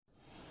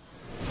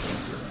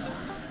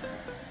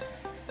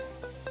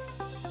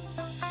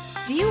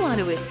Do you want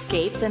to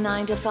escape the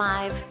 9 to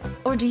 5?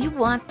 Or do you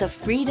want the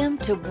freedom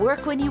to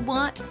work when you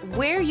want,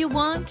 where you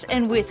want,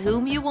 and with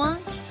whom you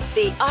want?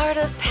 The Art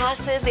of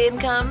Passive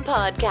Income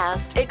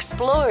podcast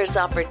explores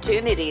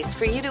opportunities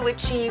for you to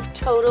achieve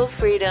total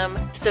freedom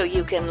so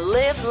you can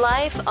live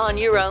life on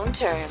your own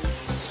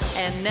terms.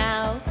 And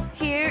now,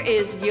 here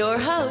is your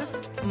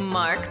host,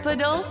 Mark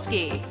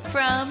Podolsky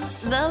from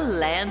The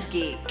Land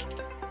Geek.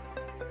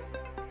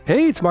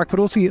 Hey, it's Mark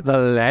Podolsky, The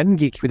Land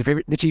Geek, with your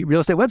favorite niche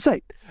real estate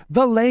website,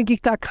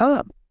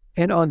 thelandgeek.com.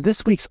 And on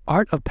this week's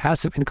Art of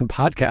Passive Income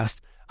podcast,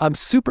 I'm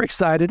super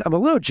excited. I'm a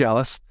little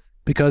jealous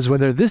because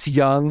when they're this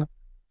young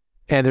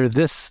and they're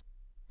this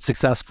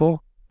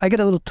successful, I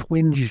get a little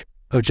twinge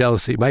of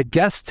jealousy. My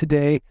guest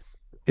today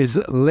is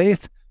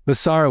Laith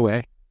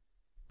Masaraway.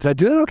 Did I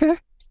do that okay?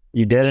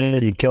 You did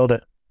it. You killed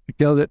it. You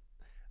killed it.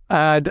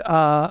 And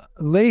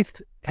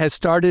Laith has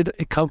started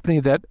a company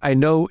that I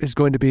know is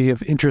going to be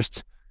of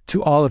interest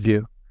to all of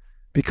you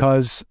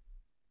because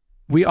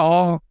we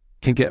all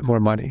can get more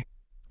money.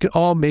 We can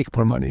all make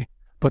more money.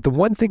 But the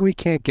one thing we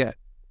can't get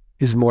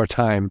is more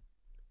time.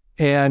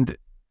 And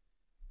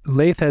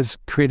Laith has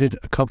created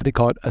a company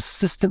called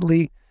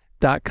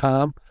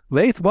Assistantly.com.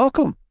 Laith,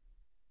 welcome.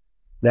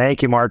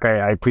 Thank you, Mark.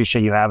 I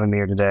appreciate you having me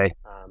here today.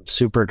 I'm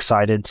super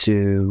excited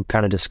to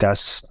kind of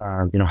discuss,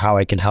 how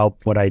I can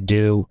help, what I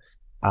do.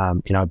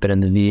 I've been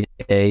in the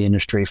VA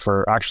industry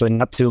for actually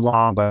not too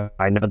long, but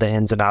I know the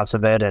ins and outs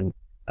of it. And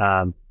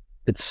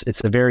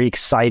it's a very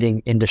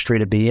exciting industry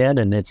to be in,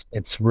 and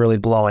it's really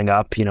blowing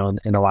up, in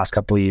the last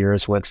couple of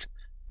years with,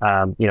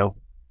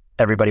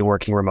 everybody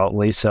working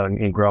remotely, so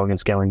and growing and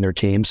scaling their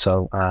team.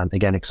 So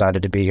again,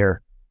 excited to be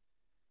here.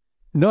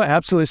 No,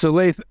 absolutely. So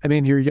Laith,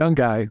 you're a young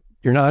guy,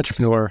 you're an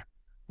entrepreneur.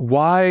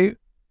 Why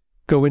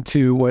go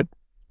into what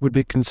would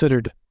be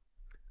considered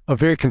a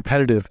very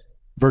competitive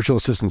virtual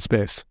assistant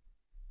space?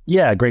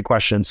 Yeah, great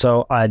question.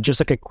 So just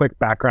like a quick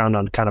background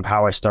on kind of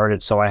how I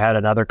started. So I had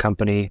another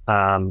company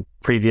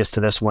previous to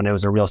this one. It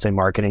was a real estate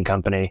marketing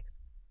company.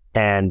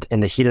 And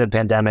in the heat of the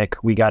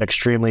pandemic, we got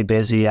extremely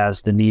busy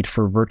as the need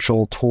for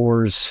virtual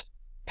tours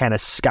kind of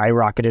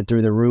skyrocketed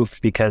through the roof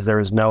because there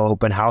was no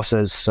open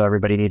houses. So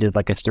everybody needed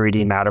like a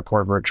 3D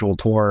Matterport virtual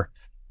tour.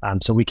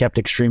 So we kept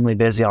extremely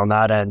busy on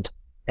that end.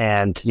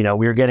 And, we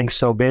were getting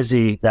so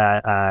busy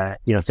that,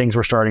 things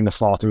were starting to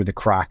fall through the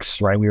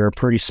cracks, right? We were a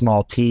pretty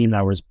small team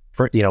that was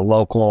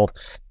local,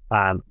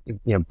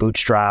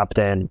 bootstrapped,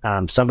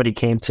 and somebody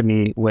came to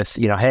me with,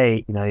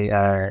 hey,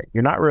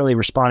 you're not really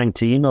responding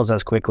to emails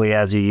as quickly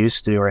as you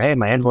used to, or hey,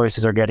 my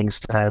invoices are getting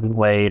sent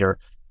late, or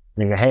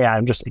hey,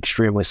 I'm just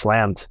extremely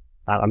slammed.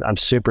 I'm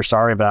super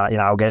sorry, but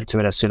I'll get to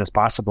it as soon as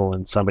possible.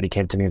 And somebody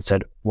came to me and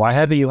said, why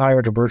haven't you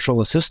hired a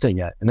virtual assistant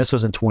yet? And this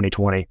was in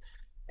 2020.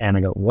 And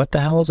I go, what the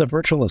hell is a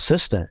virtual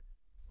assistant?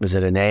 Is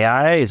it an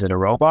AI? Is it a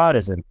robot?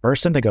 Is it a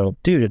person? They go,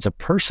 dude, it's a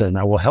person.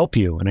 I will help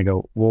you. And I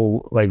go,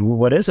 well, like,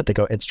 what is it? They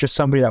go, it's just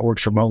somebody that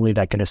works remotely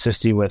that can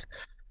assist you with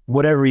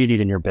whatever you need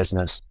in your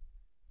business.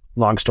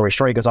 Long story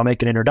short, he goes, I'll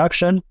make an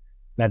introduction.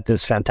 Met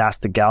this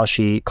fantastic gal.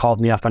 She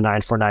called me off a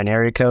 949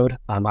 area code.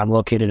 I'm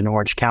located in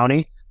Orange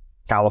County,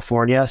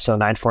 California. So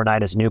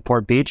 949 is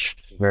Newport Beach,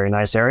 very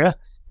nice area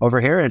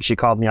over here. And she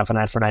called me off a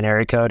 949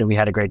 area code, and we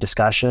had a great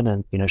discussion.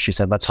 And, she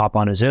said, let's hop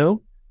on a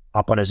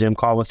Zoom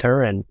call with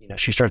her. And,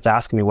 she starts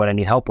asking me what I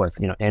need help with,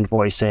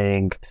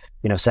 invoicing,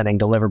 sending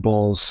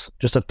deliverables,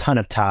 just a ton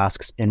of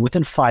tasks. And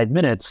within 5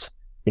 minutes,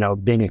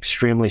 being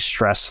extremely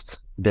stressed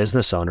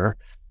business owner,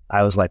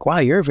 I was like, wow,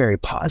 you're very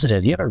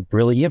positive. You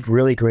have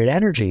really great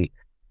energy.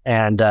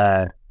 And,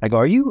 I go,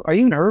 are you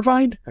in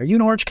Irvine? Are you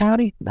in Orange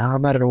County? No,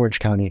 I'm not in Orange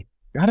County.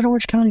 You're not in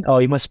Orange County? Oh,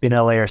 you must be in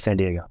LA or San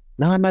Diego.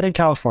 No, I'm not in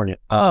California.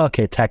 Oh,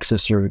 okay.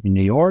 Texas or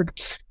New York.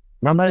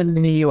 I'm not in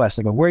the U.S.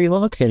 I go, where are you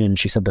located? And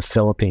she said, the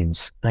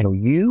Philippines. And I go,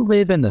 you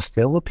live in the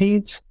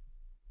Philippines?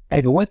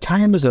 I go, what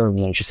time is it over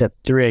there? And she said,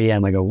 3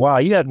 a.m. I go, wow,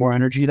 you have more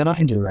energy than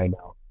I do right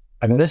now.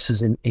 I go, this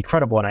is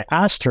incredible. And I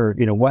asked her,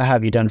 what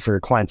have you done for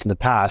your clients in the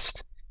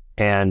past?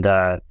 And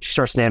she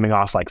starts naming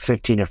off like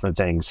 15 different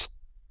things.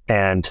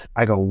 And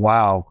I go,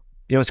 wow,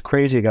 it's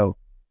crazy. I go,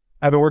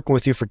 I've been working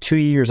with you for 2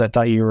 years. I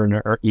thought you were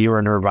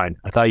in Irvine.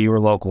 I thought you were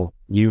local.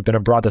 You've been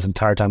abroad this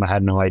entire time. I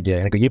had no idea.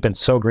 And I go, you've been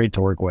so great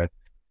to work with.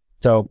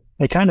 So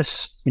it kind of,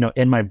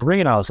 in my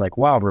brain, I was like,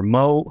 wow,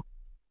 remote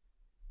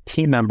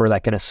team member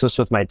that can assist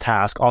with my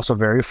task, also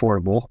very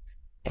affordable.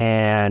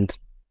 And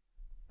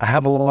I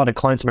have a lot of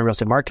clients in my real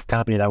estate marketing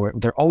company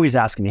they're always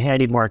asking me, hey, I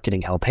need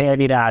marketing help. Hey, I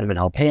need admin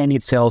help. Hey, I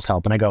need sales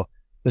help. And I go,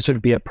 this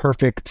would be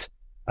perfect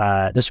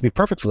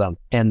for them.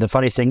 And the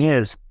funny thing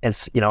is,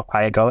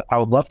 I go, I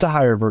would love to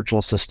hire a virtual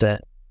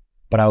assistant,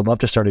 but I would love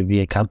to start a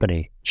VA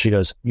company. She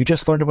goes, you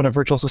just learned what a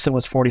virtual assistant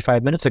was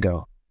 45 minutes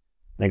ago.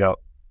 And I go,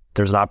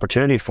 there's an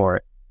opportunity for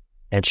it.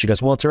 And she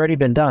goes, well, it's already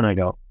been done. I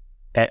go,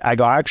 I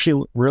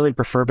actually really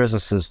prefer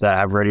businesses that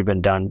have already been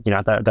done,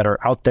 that are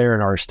out there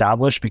and are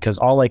established, because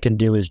all I can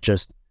do is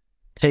just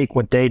take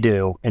what they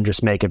do and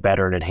just make it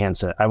better and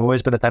enhance it. I've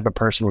always been the type of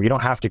person where you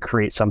don't have to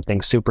create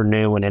something super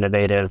new and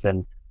innovative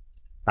and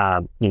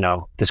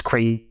this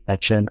crazy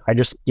attention. I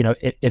just,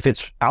 if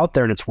it's out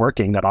there and it's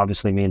working, that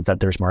obviously means that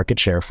there's market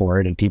share for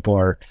it and people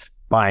are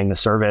buying the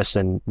service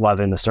and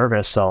loving the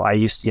service. So I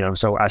used,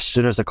 so as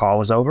soon as the call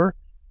was over,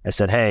 I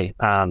said, hey,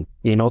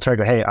 emailed her, I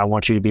go, hey, I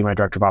want you to be my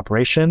director of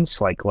operations.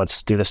 Like,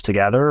 let's do this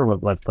together.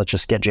 Let's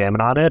just get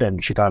jamming on it.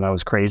 And she thought I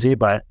was crazy,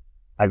 but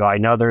I go, I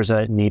know there's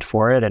a need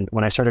for it. And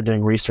when I started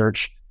doing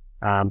research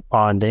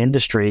on the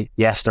industry,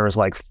 yes, there was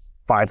like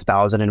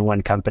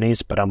 5,001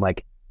 companies, but I'm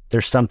like,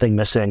 there's something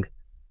missing.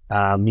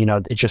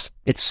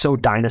 It's so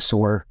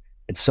dinosaur.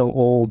 It's so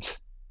old.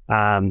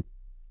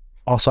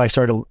 Also, I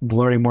started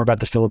learning more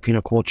about the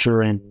Filipino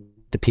culture and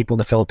the people in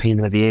the Philippines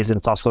and the VAs, and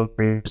it's also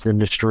the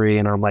industry.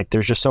 And I'm like,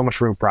 there's just so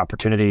much room for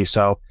opportunity.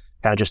 So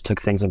kind of just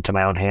took things into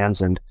my own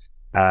hands and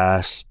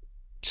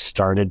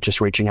started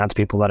just reaching out to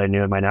people that I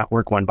knew in my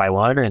network one by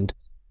one,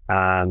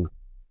 and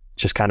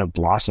just kind of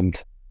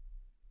blossomed.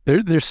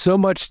 There's so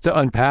much to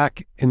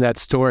unpack in that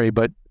story,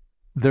 but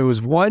there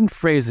was one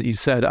phrase that you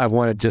said I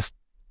want to just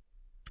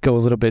go a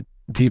little bit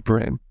deeper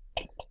in.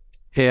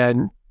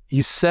 And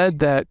you said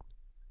that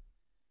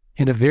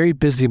in a very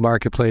busy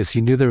marketplace,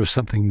 you knew there was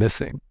something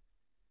missing.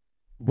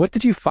 What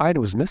did you find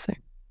was missing?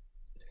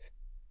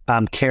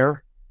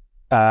 Care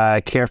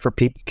for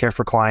people, care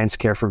for clients,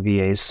 care for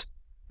VAs.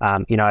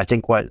 I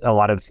think what a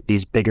lot of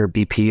these bigger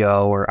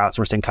BPO or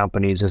outsourcing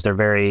companies is they're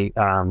very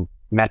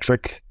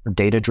metric or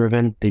data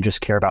driven. They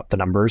just care about the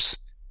numbers,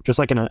 just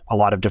like in a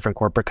lot of different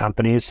corporate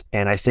companies.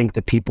 And I think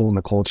the people and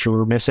the culture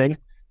were missing,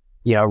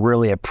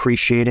 really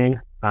appreciating,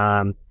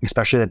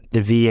 especially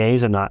the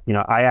VAs and not,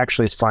 I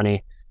actually, it's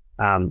funny.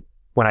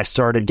 When I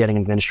started getting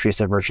into the industry, I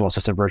said virtual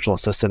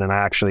assistant. And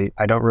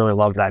I don't really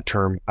love that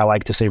term. I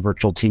like to say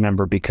virtual team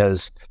member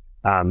because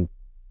they're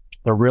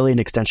really an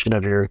extension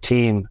of your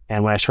team.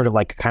 And when I started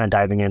kind of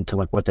diving into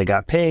what they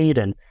got paid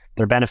and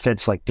their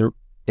benefits,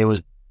 it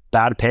was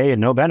bad pay and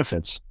no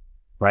benefits,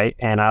 right?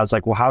 And I was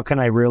like, well, how can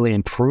I really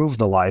improve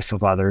the life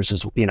of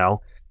others,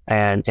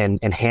 and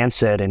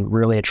enhance it and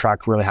really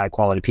attract really high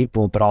quality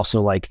people, but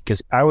also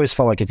because I always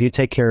felt like if you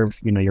take care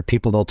of, your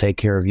people, they'll take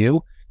care of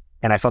you.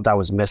 And I felt that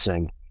was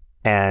missing.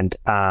 And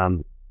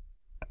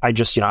I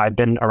just, I've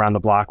been around the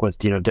block with,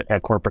 a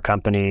corporate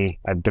company.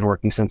 I've been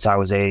working since I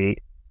was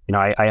 8.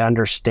 I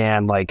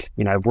understand,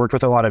 I've worked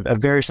with a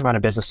various amount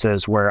of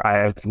businesses where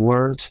I've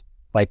learned,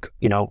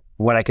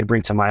 what I could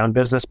bring to my own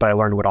business, but I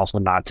learned what also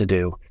not to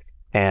do.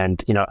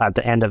 And, at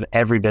the end of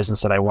every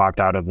business that I walked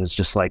out of is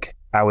just I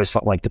always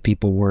felt like the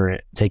people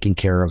weren't taken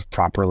care of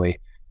properly.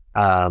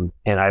 And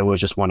I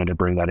always just wanted to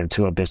bring that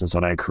into a business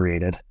that I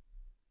created.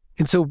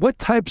 And so what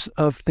types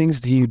of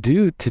things do you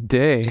do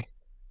today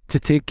to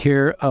take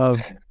care of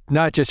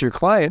not just your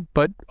client,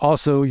 but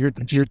also your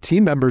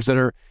team members that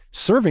are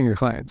serving your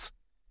clients?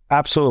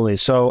 Absolutely.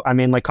 So,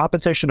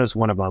 compensation is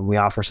one of them. We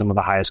offer some of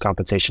the highest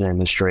compensation in the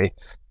industry.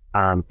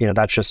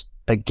 That's just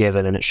a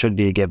given, and it should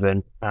be a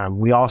given.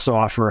 We also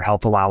offer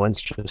health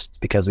allowance just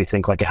because we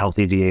think a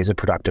healthy VA is a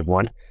productive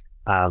one.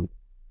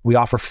 We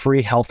offer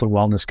free health and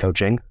wellness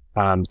coaching.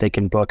 They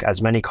can book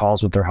as many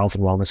calls with their health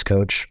and wellness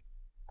coach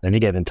at any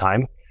given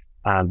time.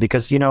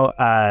 Because,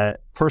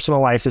 personal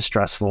life is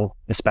stressful,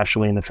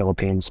 especially in the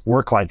Philippines.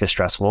 Work life is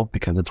stressful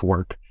because it's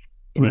work.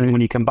 Right.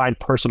 When you combine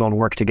personal and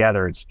work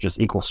together, it's just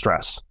equal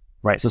stress,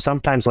 right? So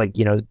sometimes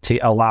to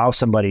allow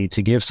somebody,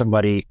 to give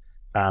somebody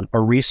a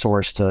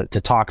resource to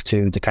talk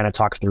to kind of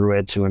talk through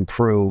it, to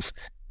improve,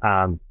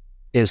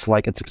 is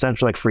it's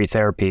essentially free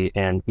therapy.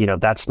 And,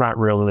 that's not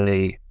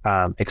really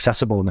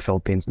accessible in the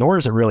Philippines, nor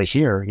is it really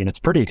here. It's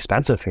pretty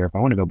expensive here. If I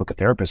want to go book a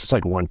therapist, it's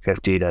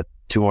 $150 to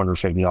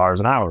 $250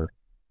 an hour.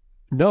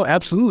 No,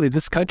 absolutely.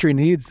 This country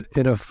needs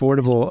an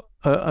affordable,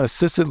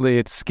 assistedly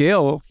at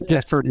scale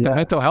just for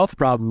mental health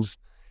problems.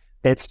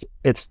 It's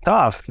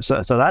tough.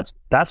 So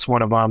that's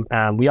one of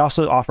them. We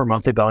also offer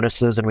monthly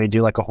bonuses, and we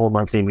do a whole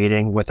monthly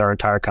meeting with our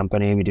entire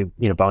company. We do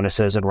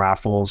bonuses and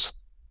raffles.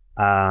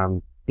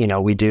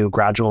 We do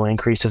gradual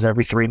increases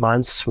every 3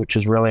 months, which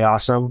is really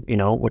awesome.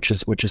 Which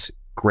is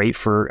great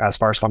for as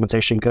far as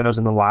compensation goes.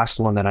 And the last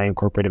one that I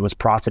incorporated was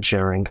profit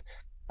sharing,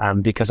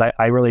 because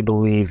I really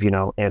believe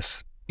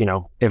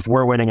if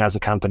we're winning as a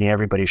company,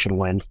 everybody should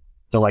win.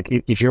 So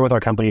if you're with our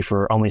company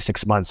for only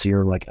 6 months,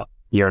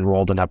 you're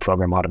enrolled in that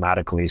program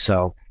automatically.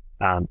 So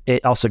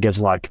it also gives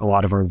a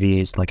lot of our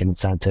VAs an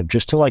incentive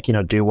just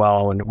to do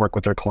well and work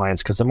with their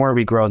clients, because the more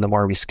we grow and the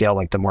more we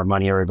scale, the more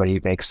money everybody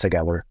makes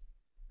together.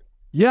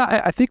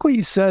 Yeah, I think what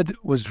you said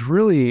was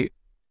really,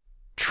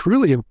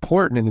 truly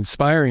important and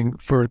inspiring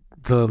for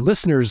the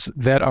listeners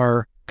that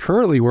are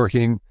currently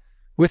working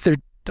with their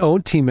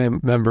own team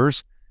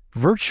members,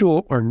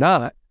 virtual or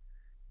not.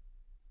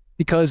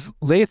 Because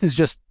Laith has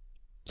just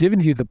given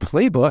you the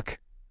playbook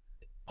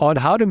on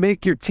how to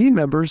make your team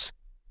members,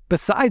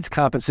 besides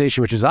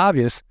compensation, which is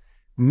obvious,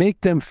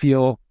 make them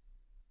feel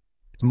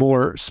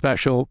more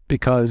special,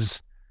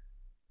 because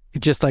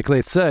just like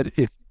Laith said,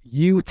 if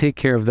you take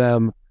care of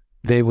them,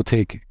 they will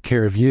take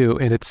care of you.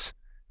 And it's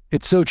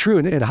so true.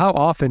 And how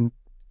often,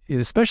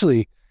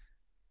 especially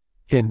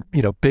in,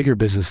 bigger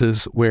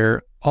businesses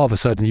where all of a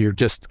sudden you're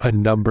just a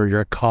number,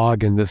 you're a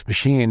cog in this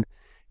machine,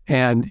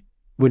 And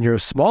when you're a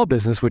small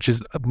business, which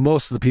is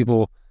most of the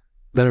people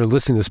that are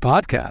listening to this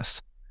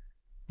podcast,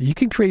 you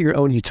can create your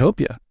own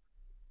utopia.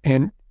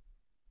 And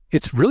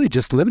it's really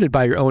just limited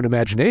by your own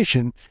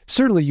imagination.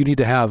 Certainly you need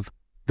to have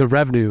the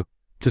revenue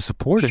to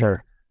support it.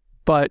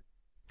 But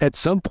at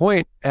some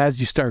point, as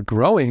you start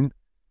growing,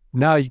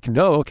 now you can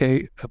know,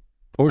 okay, a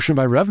portion of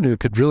my revenue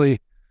could really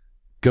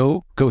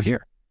go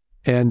here.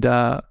 And,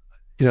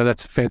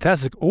 that's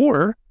fantastic.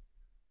 Or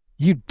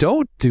you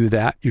don't do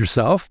that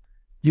yourself.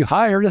 You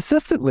hire an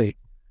assistant lead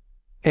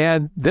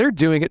and they're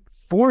doing it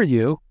for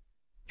you,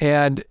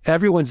 and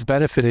everyone's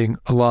benefiting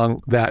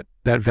along that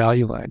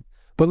value line.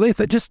 But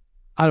Latha, just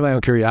out of my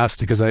own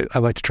curiosity, because I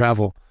like to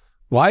travel,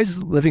 why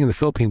is living in the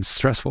Philippines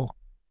stressful?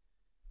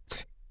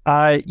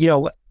 I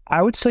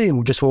would say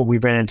just what we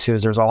ran into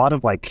is there's a lot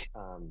of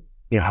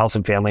health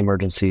and family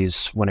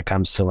emergencies when it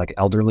comes to like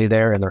elderly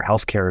there, and their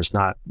healthcare is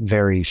not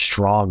very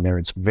strong there.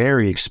 It's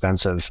very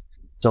expensive.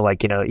 So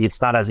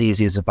it's not as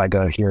easy as if I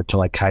go here to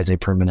like Kaiser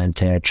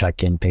Permanente, I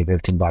check in, pay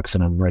 $15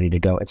 and I'm ready to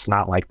go. It's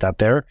not like that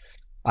there.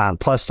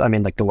 Plus,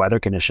 the weather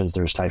conditions,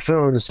 there's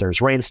typhoons, there's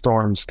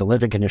rainstorms, the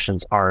living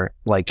conditions aren't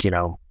like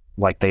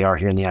they are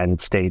here in the United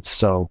States.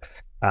 So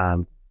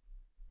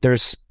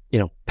there's,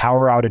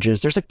 power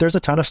outages, there's a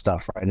ton of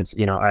stuff, right? It's,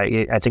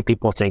 I think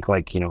people think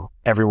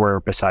everywhere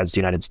besides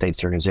the United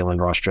States or New Zealand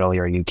or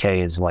Australia or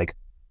UK is like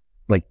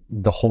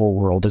the whole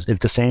world is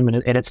the same,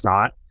 and it's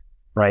not,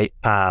 right?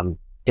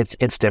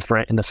 It's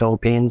different in the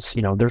Philippines.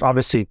 There's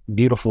obviously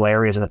beautiful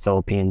areas in the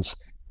Philippines,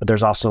 but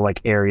there's also like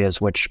areas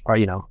which are,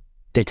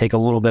 they take a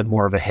little bit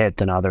more of a hit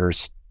than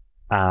others,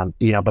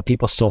 but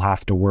people still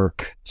have to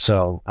work.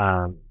 So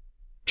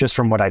just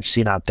from what I've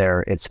seen out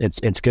there,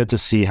 it's good to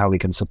see how we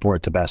can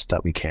support the best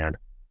that we can.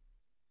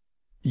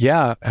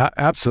 Yeah,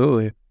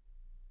 absolutely.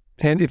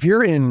 And if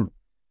you're in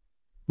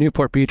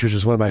Newport Beach, which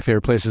is one of my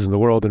favorite places in the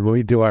world, and when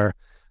we do our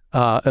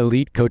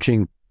elite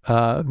coaching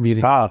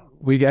meeting,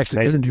 we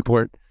actually visit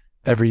Newport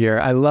every year.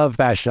 I love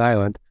Fashion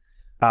Island.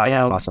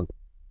 Yeah, awesome.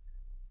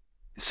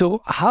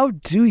 So how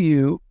do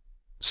you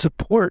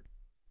support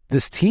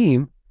this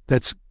team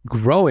that's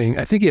growing?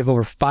 I think you have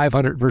over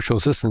 500 virtual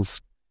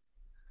assistants.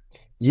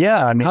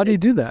 Yeah, how do you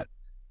do that?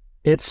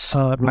 It's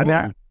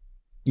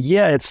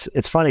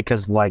it's funny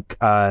because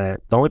the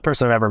only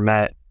person I've ever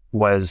met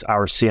was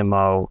our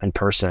CMO in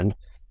person.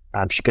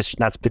 Because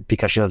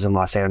she lives in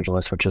Los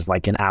Angeles, which is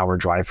like an hour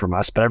drive from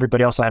us. But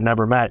everybody else I've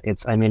never met,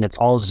 it's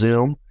all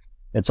Zoom,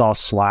 it's all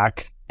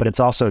Slack, but it's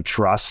also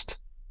trust,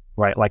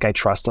 right? Like I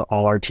trust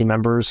all our team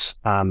members,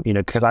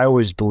 because I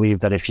always believe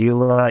that if you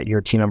let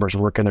your team members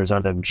work in their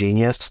zone of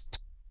genius,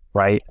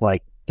 right?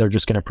 Like they're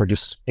just going to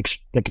produce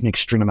an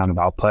extreme amount of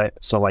output.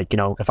 So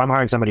if I'm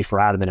hiring somebody for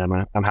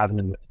admin, I'm having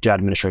them do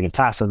administrative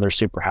tasks and they're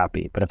super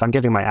happy. But if I'm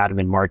giving my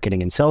admin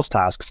marketing and sales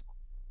tasks,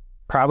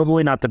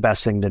 probably not the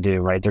best thing to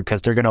do, right?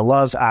 Because they're going to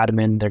love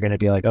admin. They're going to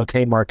be like,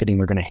 okay, marketing,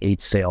 they're going to hate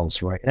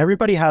sales, right? And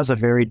everybody has a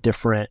very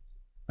different,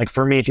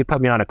 for me, if you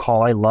put me on a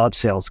call, I love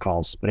sales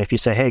calls. But if you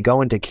say, hey,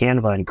 go into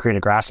Canva and create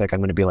a graphic, I'm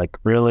going to be like,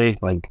 really?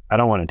 I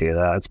don't want to do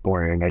that. It's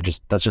boring.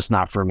 That's just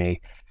not for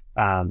me.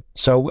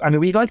 So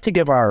we like to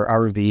give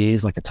our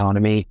VAs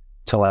autonomy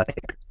to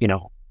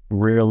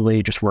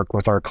really just work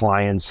with our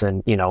clients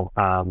and,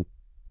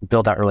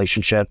 build that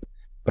relationship.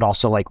 But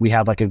also we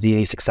have a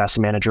VA success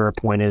manager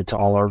appointed to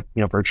all our,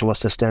 virtual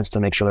assistants to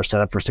make sure they're set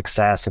up for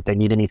success. If they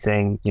need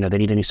anything, they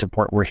need any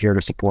support, we're here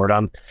to support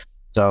them.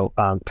 So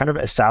kind of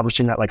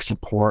establishing that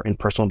support and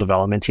personal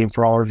development team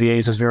for all our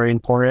VAs is very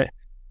important.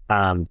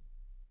 I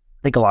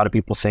think a lot of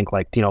people think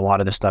a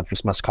lot of this stuff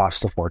just must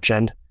cost a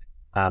fortune.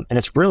 And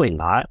it's really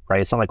not,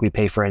 right? It's not like we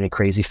pay for any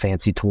crazy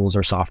fancy tools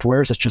or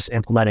softwares. It's just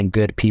implementing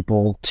good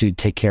people to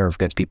take care of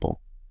good people.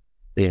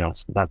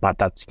 It's not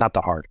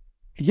that hard.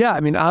 Yeah,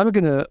 I'm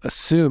going to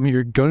assume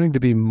you're going to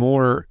be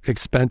more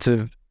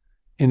expensive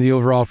in the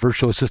overall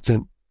virtual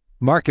assistant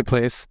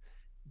marketplace.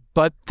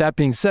 But that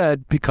being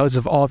said, because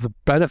of all the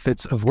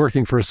benefits of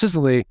working for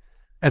Assistantly,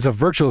 as a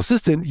virtual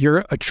assistant,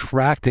 you're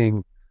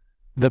attracting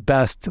the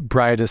best,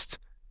 brightest,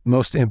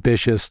 most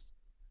ambitious,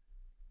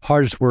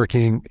 hardest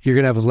working. You're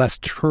going to have less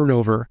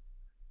turnover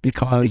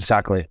because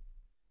exactly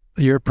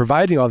you're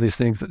providing all these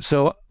things.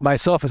 So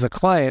myself as a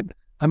client,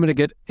 I'm going to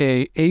get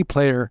a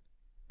player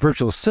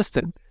virtual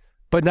assistant.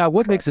 But now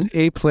what makes an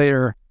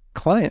A-player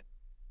client?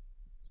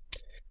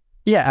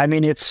 Yeah,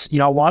 it's, a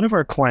lot of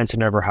our clients have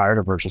never hired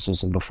a virtual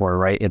assistant before,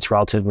 right? It's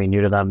relatively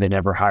new to them. They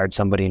never hired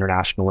somebody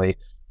internationally.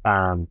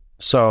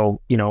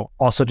 So,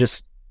 also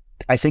just,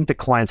 I think the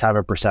clients have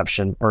a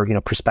perception or,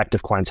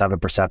 prospective clients have a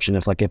perception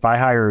of if I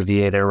hire a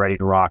VA, they're ready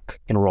to rock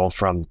and roll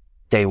from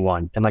day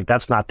one. And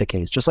that's not the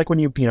case. Just like when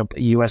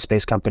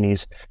US-based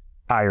companies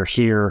hire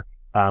here,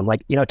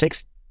 it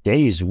takes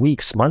days,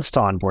 weeks, months to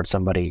onboard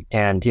somebody.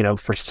 And,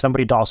 for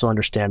somebody to also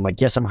understand,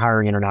 yes, I'm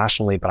hiring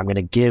internationally, but I'm going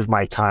to give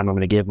my time, I'm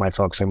going to give my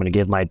focus, I'm going to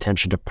give my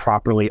attention to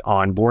properly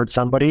onboard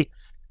somebody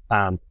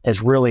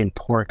is really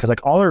important. Because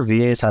all our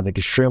VAs have an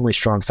extremely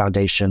strong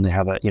foundation. They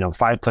have a,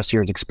 5+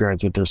 years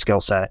experience with their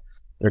skill set.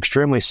 They're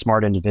extremely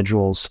smart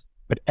individuals,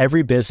 but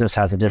every business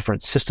has a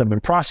different system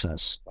and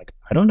process. Like,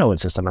 I don't know what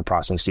system and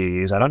process you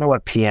use. I don't know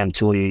what PM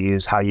tool you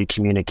use, how you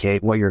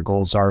communicate, what your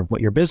goals are,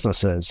 what your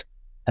business is.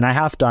 And I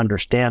have to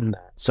understand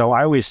that. So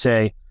I always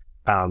say,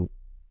 a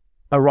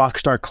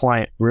rockstar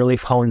client really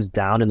hones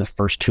down in the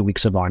first 2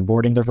 weeks of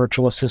onboarding their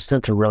virtual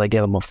assistant to really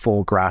give them a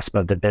full grasp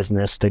of the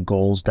business, the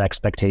goals, the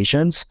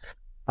expectations,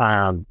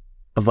 of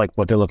like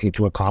what they're looking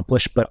to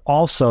accomplish. But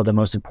also the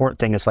most important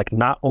thing is like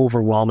not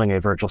overwhelming a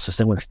virtual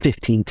assistant with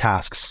 15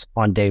 tasks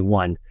on day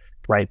one,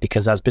 right?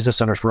 Because as business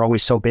owners, we're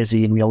always so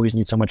busy and we always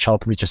need so much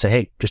help. And we just say,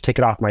 hey, just take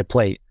it off my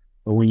plate.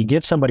 But when you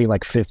give somebody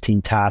like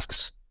 15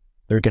 tasks,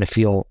 they're going to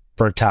feel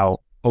burnt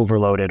out,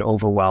 overloaded,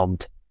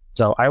 overwhelmed.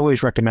 So I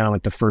always recommend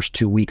like the first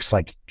 2 weeks,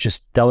 like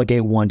just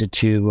delegate 1 to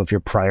 2 of your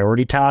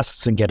priority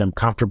tasks and get them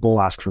comfortable,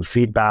 ask for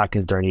feedback.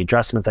 Is there any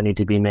adjustments that need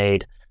to be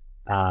made?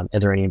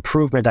 Is there any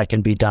improvement that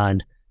can be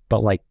done?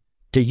 But like,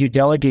 do you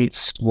delegate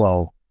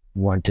slow,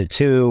 1 to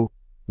 2,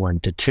 1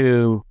 to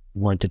 2,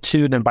 1 to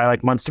 2, then by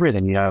like month 3,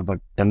 then you have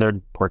then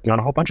they're working on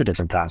a whole bunch of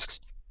different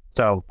tasks.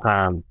 So,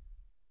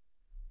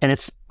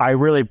 and I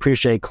really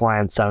appreciate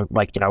clients that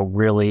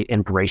really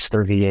embrace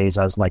their VAs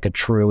as like a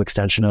true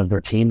extension of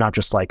their team, not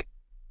just like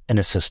an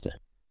assistant.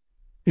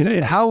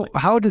 And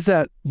how does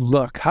that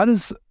look? How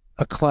does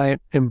a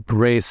client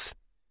embrace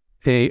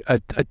a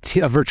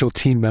virtual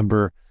team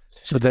member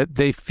so that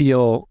they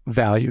feel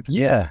valued?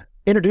 Yeah.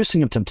 Introducing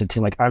them to the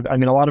team. Like, I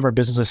mean, a lot of our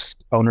business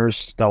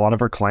owners, a lot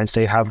of our clients,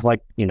 they have like,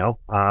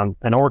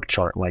 an org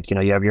chart. Like,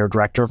 you have your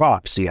director of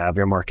ops, you have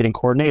your marketing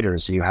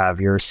coordinators, you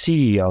have your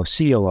CEO,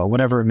 COO,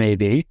 whatever it may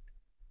be.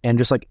 And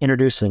just like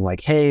introducing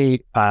like, hey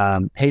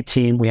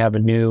team, we have a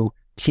new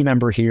team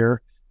member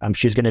here.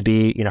 She's going to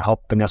be,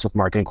 helping us with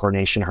marketing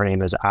coordination. Her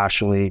name is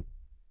Ashley,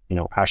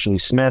 Ashley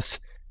Smith.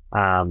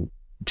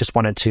 Just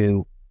wanted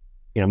to,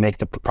 make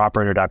the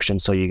proper introduction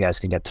so you guys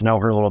can get to know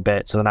her a little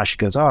bit. So then Ashley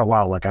goes, oh,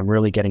 wow, like I'm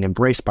really getting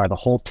embraced by the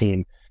whole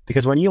team.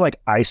 Because when you like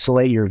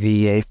isolate your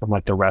VA from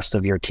like the rest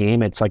of your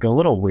team, it's like a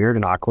little weird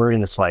and awkward.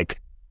 And it's like,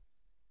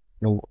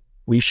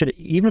 we should,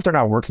 even if they're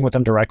not working with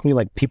them directly,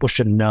 like people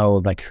should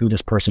know like who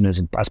this person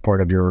is as part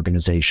of your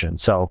organization.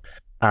 So,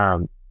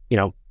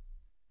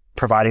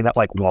 providing that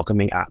like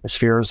welcoming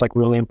atmosphere is like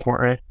really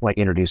important, like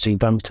introducing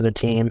them to the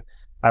team.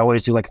 I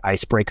always do like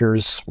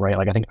icebreakers, right?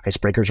 Like I think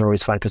icebreakers are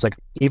always fun because like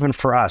even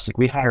for us, like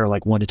we hire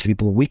like 1 to 2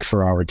 people a week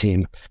for our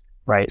team,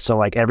 right? So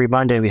like every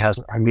Monday we have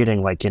our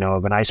meeting like,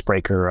 of an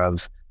icebreaker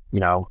of,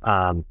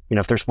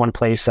 if there's one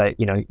place that,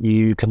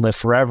 you can live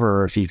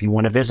forever, or if you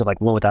want to visit, like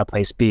what would that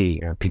place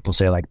be? People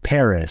say like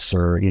Paris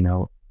or,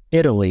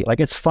 Italy. Like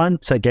it's fun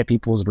to get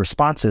people's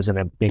responses and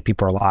it make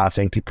people are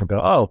laughing. People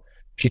go, oh,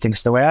 she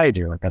thinks the way I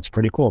do. Like, that's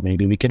pretty cool.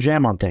 Maybe we can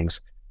jam on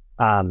things.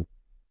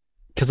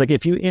 Because like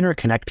if you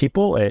interconnect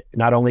people, it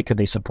not only could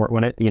they support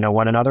one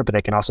another, but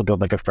they can also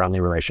build like a friendly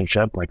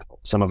relationship. Like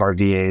some of our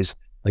VAs,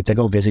 like they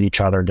go visit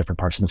each other in different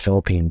parts of the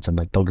Philippines, and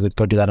like they'll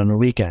go do that on a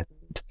weekend.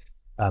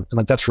 And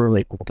like that's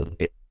really cool to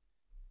see.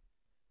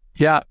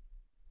 Yeah.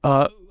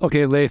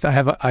 Okay, Laith, I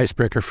have an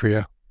icebreaker for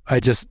you.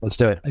 Let's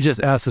do it. I just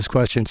asked this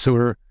question. So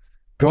we're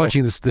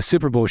watching the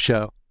Super Bowl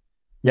show.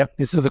 Yep.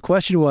 And so the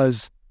question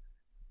was,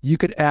 you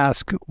could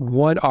ask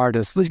one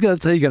artist, let's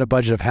say you got a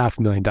budget of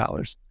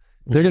 $500,000.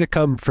 They're going to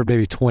come for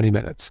maybe 20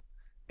 minutes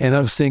and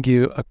they'll sing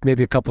you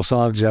maybe a couple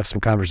songs, you have some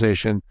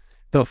conversation.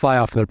 They'll fly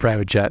off in their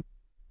private jet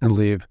and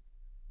leave.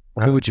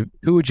 Who would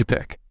you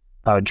pick?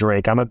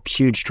 Drake. I'm a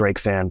huge Drake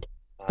fan.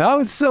 That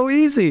was so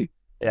easy.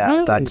 Yeah.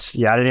 Really? I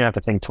didn't even have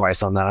to think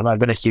twice on that. I've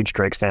been a huge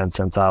Drake fan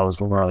since I was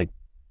more like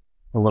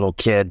a little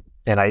kid.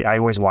 And I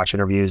always watch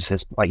interviews.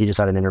 He just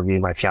had an interview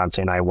my fiance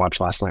and I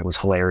watched last night. It was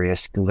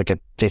hilarious. It was like a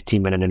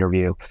 15-minute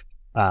interview.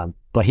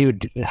 But he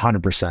would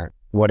 100%.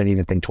 Wouldn't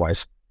even think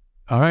twice.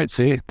 All right.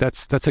 See,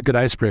 that's a good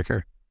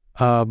icebreaker.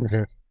 I'm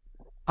going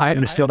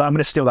to steal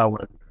that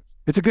one.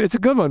 It's a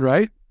good one,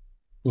 right?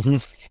 Mm-hmm.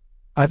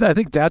 I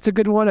think that's a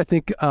good one. I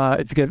think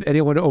if you get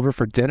anyone over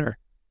for dinner,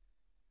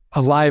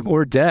 alive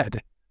or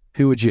dead,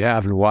 who would you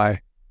have and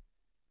why?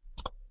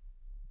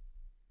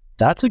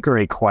 That's a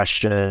great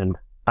question.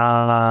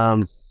 I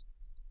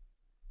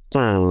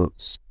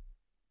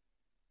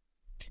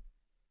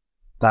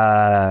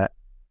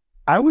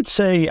would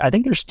say I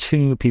think there's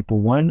 2 people.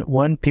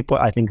 One people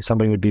I think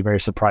somebody would be very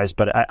surprised,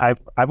 but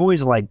I've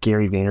always liked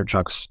Gary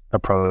Vaynerchuk's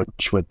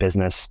approach with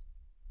business.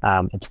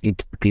 To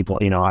people,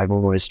 I've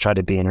always tried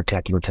to be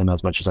interconnected with him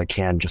as much as I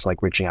can, just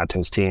like reaching out to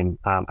his team.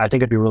 I think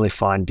it'd be really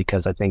fun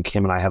because I think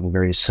him and I have a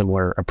very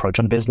similar approach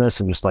on business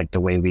and just like the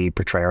way we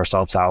portray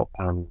ourselves out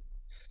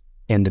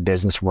in the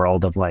business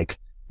world of like,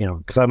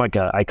 because I'm like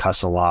I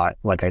cuss a lot.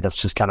 Like that's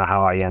just kind of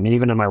how I am. And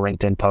even in my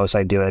LinkedIn posts,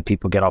 I do it.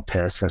 People get all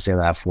pissed. I say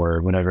the F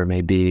word, whatever it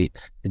may be,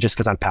 just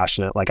because I'm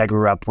passionate. Like I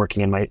grew up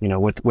working in my,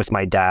 with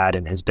my dad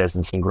and his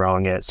business and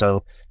growing it.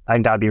 So I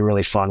think that'd be a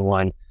really fun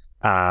one.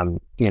 A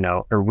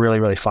really,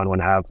 really fun one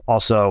to have.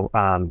 Also,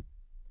 I'm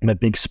a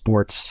big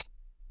sports,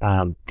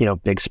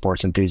 big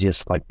sports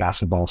enthusiast like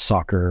basketball,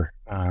 soccer.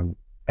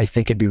 I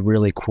think it'd be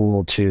really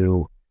cool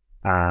to,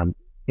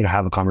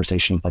 have a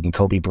conversation with like a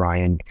Kobe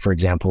Bryant, for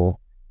example.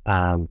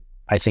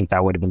 I I think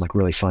that would have been like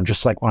really fun,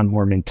 just like on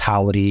more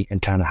mentality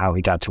and kind of how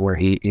he got to where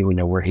he,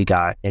 where he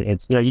got. And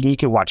it's, you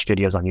can watch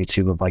videos on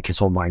YouTube of like his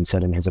whole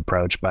mindset and his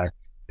approach, but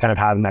kind of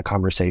having that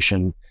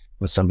conversation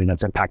with somebody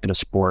that's impacted a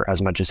sport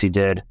as much as he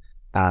did,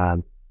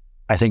 I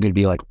think it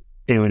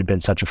would have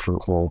been such a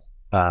fruitful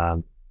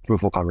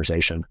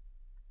conversation.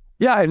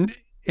 Yeah.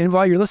 And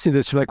while you're listening to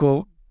this, you're like,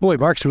 well, boy,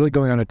 Mark's really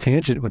going on a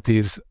tangent with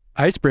these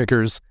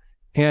icebreakers.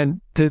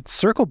 And to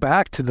circle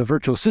back to the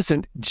virtual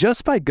assistant,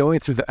 just by going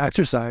through the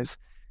exercise,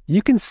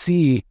 you can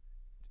see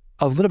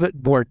a little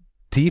bit more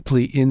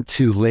deeply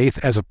into Laith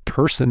as a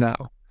person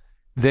now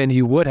than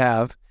you would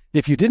have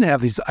if you didn't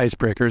have these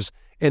icebreakers.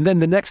 And then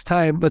the next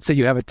time, let's say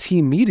you have a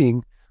team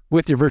meeting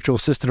with your virtual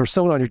assistant or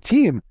someone on your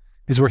team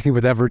is working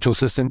with that virtual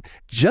assistant,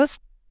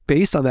 just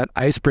based on that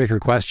icebreaker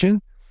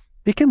question,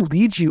 it can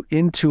lead you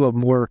into a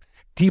more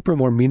deeper,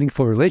 more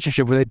meaningful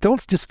relationship where they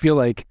don't just feel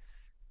like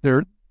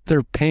they're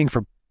playing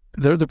for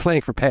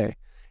pay.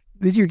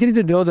 You're getting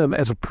to know them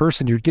as a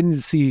person. You're getting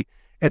to see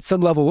at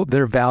some level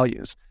their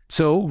values.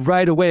 So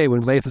right away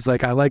when Laith is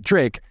like, I like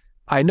Drake,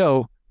 I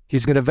know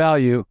he's going to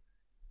value,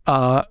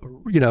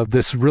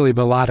 this really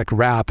melodic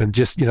rap and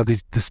just,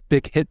 this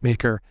big hit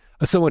maker,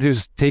 someone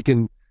who's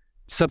taken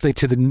something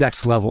to the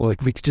next level.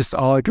 Like we could just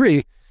all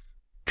agree,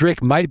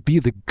 Drake might be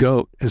the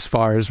GOAT as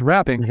far as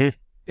rapping. Mm-hmm.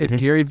 And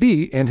Gary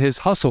Vee and his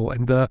hustle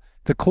and the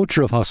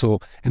culture of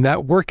hustle and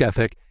that work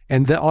ethic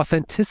and the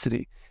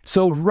authenticity.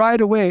 So right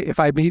away, if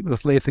I meet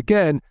with Laith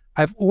again,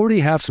 I've already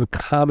have some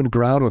common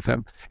ground with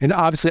him. And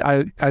obviously,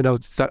 I know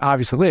it's not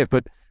obvious to Laith,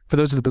 but for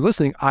those that have been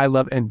listening, I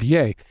love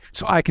NBA.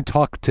 So I can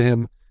talk to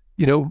him,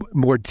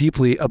 more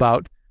deeply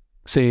about,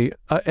 say,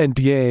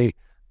 NBA,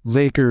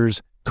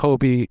 Lakers,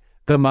 Kobe,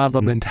 the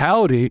Mamba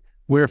mentality,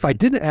 where if I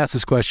didn't ask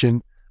this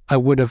question, I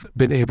wouldn't have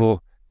been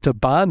able to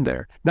bond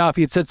there. Now, if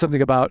he had said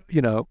something about,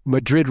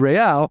 Madrid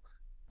Real,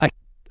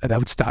 that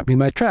would stop me in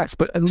my tracks,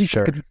 but at least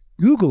I could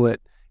Google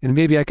it. And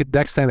maybe I could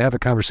next time have a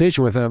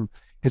conversation with him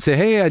and say,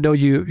 hey, I know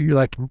you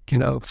like,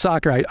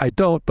 soccer. I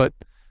don't, but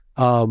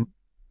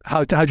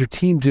how's your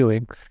team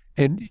doing?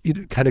 And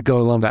you kind of go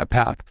along that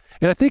path.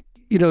 And I think,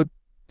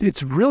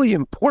 it's really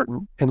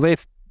important, and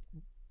Laith,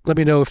 let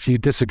me know if you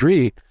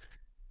disagree,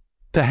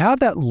 to have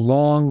that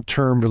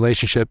long-term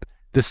relationship,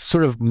 this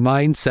sort of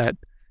mindset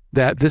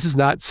that this is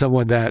not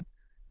someone that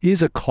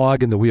is a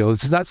cog in the wheel.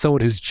 This is not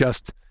someone who's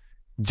just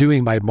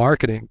doing my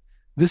marketing.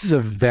 This is a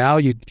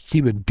valued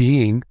human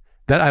being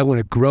that I want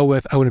to grow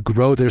with. I want to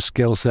grow their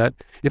skill set.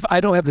 If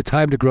I don't have the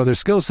time to grow their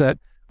skill set,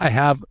 I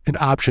have an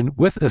option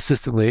with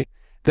Assistantly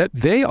that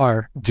they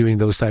are doing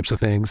those types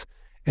of things.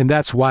 And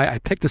that's why I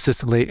picked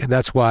Assistantly. And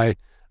that's why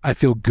I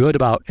feel good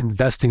about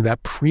investing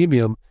that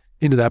premium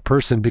into that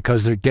person,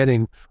 because they're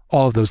getting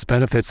all of those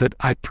benefits that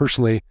I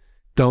personally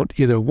don't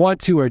either want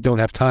to or don't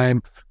have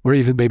time or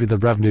even maybe the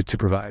revenue to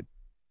provide.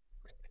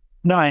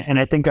 No, and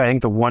I think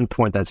the one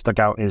point that stuck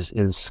out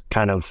is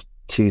kind of,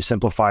 to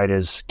simplify it,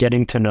 is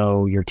getting to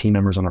know your team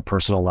members on a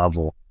personal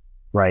level,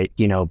 right?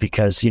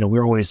 Because,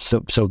 we're always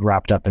so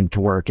wrapped up into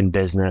work and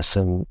business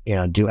and,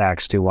 do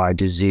X, do Y,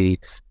 do Z.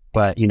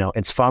 But,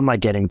 it's fun,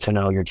 like getting to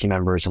know your team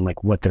members and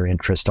like what their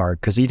interests are.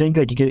 Cause you think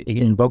that it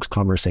invokes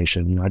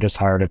conversation. I just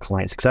hired a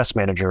client success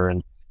manager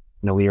and,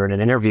 we were in an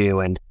interview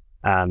and,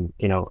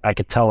 I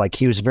could tell like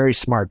he was a very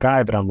smart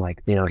guy, but I'm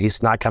like,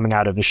 he's not coming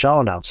out of his shell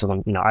enough. So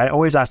then, I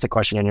always ask the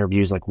question in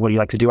interviews, like, what do you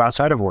like to do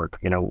outside of work?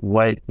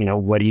 What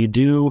do you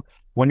do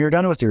when you're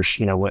done with your,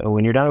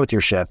 when you're done with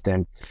your shift?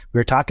 And we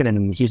were talking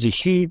and he's a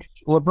huge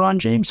LeBron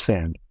James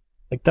fan.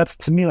 Like that's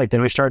to me, like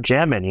then we start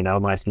jamming,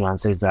 my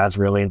fiance's dad's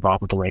really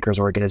involved with the Lakers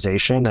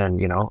organization. And,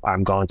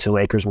 I'm going to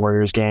Lakers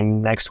Warriors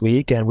game next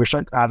week and we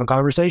start having a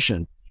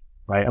conversation.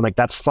 Right. And like,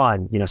 that's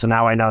fun, so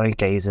now I know,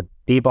 okay, he's a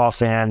b-ball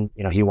fan,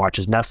 he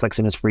watches Netflix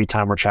in his free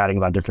time. We're chatting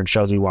about different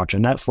shows we watch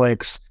on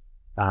Netflix.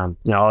 All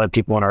the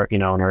people in our,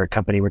 in our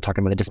company, we're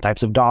talking about the different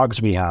types of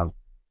dogs we have.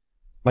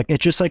 Like,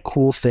 it's just like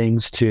cool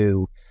things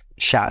to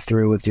chat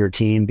through with your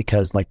team,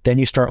 because like, then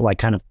you start like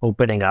kind of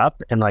opening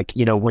up and like,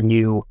 when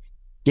you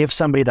give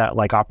somebody that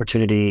like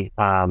opportunity,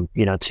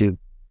 to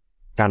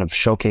kind of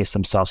showcase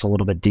themselves a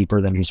little bit deeper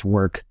than just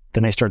work,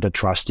 then they start to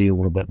trust you a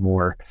little bit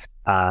more.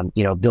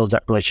 Builds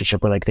that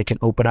relationship where like they can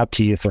open up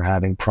to you if they're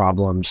having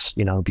problems,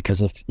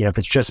 because if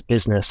it's just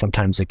business,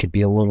 sometimes it could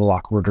be a little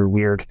awkward or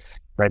weird,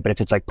 right? But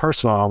if it's like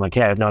personal, I'm like,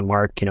 hey, I've known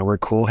Mark, we're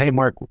cool. Hey,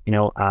 Mark,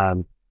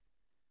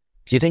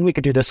 do you think we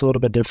could do this a little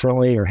bit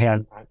differently? Or, hey,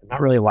 I'm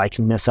not really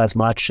liking this as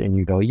much. And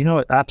you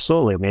go,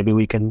 absolutely. Maybe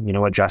we can,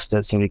 adjust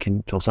it so we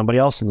can fill somebody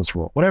else in this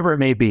role, whatever it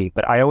may be.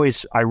 But I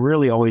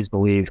really always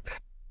believe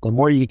the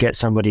more you get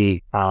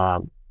somebody,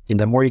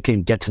 the more you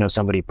can get to know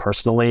somebody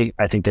personally,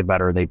 I think the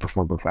better they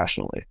perform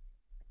professionally.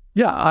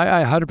 Yeah,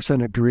 I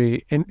 100%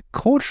 agree. And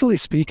culturally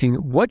speaking,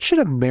 what should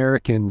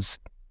Americans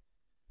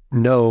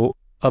know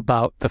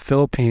about the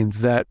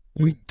Philippines that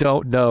we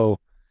don't know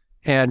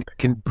and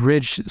can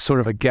bridge sort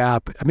of a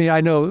gap? I mean,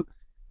 I know,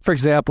 for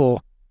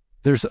example,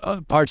 there's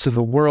parts of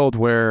the world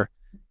where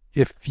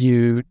if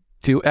you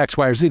do X,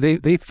 Y, or Z,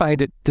 they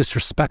find it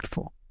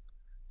disrespectful,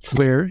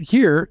 where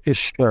here it's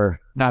sure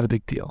not a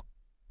big deal.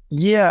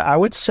 Yeah, I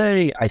would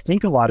say I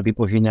think a lot of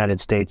people here in the United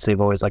States,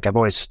 I've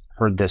always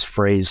heard this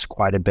phrase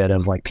quite a bit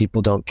of like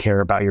people don't care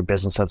about your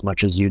business as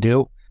much as you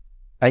do.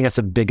 I think that's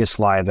the biggest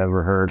lie I've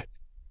ever heard.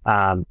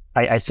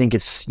 I think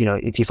it's,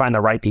 if you find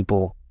the right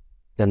people,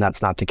 then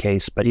that's not the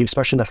case. But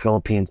especially in the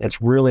Philippines,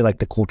 it's really like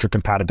the culture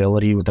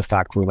compatibility with the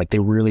fact where like they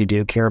really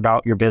do care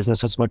about your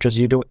business as much as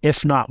you do,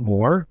 if not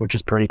more, which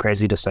is pretty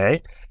crazy to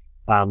say.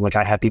 Like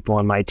I have people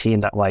on my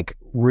team that like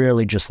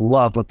really just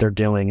love what they're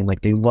doing. And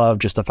like, they love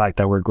just the fact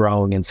that we're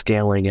growing and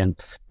scaling and,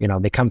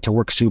 they come to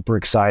work super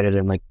excited.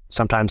 And like,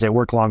 sometimes they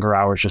work longer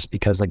hours just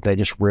because like they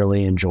just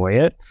really enjoy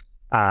it.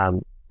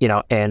 And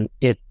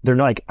they're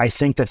not like, I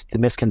think that the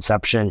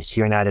misconception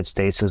here in the United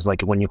States is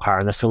like when you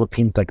hire in the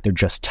Philippines, like they're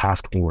just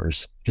task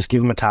doers. Just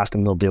give them a task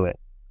and they'll do it.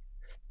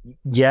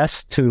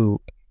 Yes, to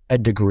a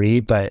degree,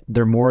 but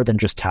they're more than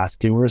just task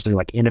doers. They're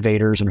like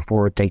innovators and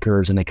forward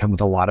thinkers, and they come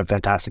with a lot of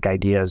fantastic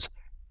ideas.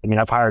 I mean,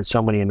 I've hired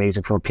so many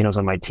amazing Filipinos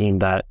on my team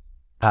that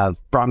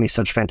have brought me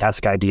such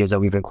fantastic ideas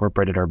that we've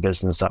incorporated our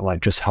business that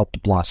like just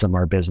helped blossom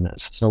our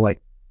business. So like,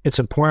 it's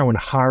important when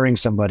hiring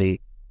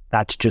somebody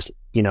that's just,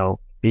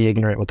 be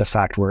ignorant with the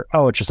fact where,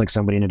 it's just like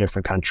somebody in a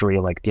different country,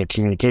 like their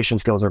communication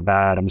skills are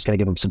bad. I'm just going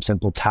to give them some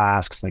simple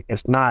tasks. Like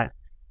that's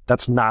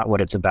not what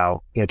it's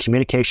about.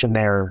 Communication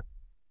there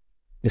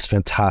is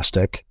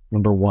fantastic.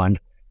 Number one,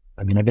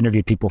 I mean, I've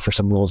interviewed people for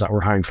some roles that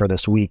we're hiring for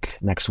next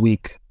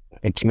week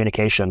in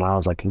communication. I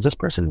was like, is this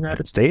person in the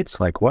United States?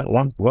 Like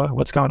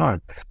what's going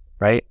on?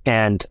 Right.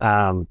 And,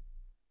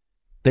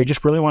 they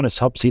just really want to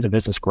help see the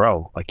business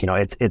grow. Like,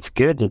 it's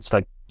good. It's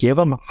like, give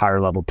them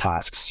higher level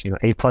tasks.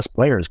 A+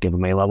 players, give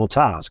them A level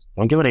tasks.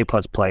 Don't give an A+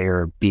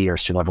 player B or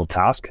C level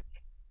task.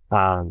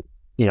 And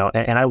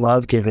I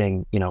love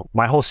giving,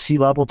 my whole C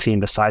level team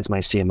besides my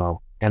CMO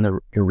and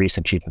your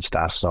recent chief of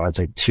staff. So I'd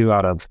say 2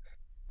 out of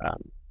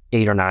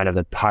 8 or 9 of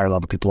the higher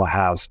level people I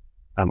have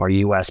are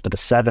US, but the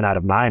 7 out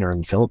of 9 are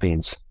in the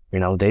Philippines.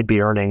 They'd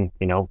be earning,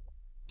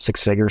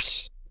 6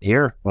 figures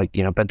here, like,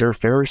 but they're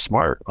very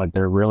smart. Like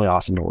they're really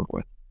awesome to work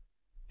with.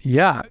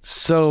 Yeah.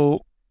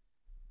 So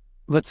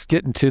let's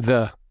get into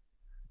the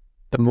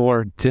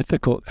more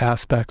difficult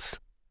aspects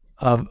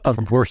of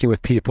working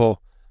with people.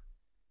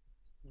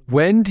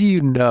 When do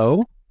you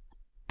know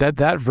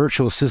that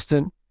virtual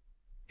assistant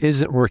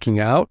isn't working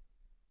out?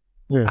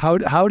 Yeah.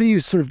 How do you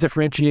sort of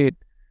differentiate?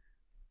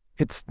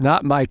 It's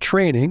not my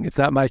training. It's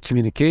not my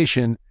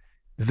communication.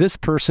 This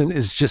person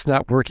is just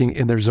not working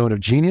in their zone of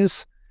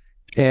genius,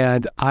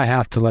 and I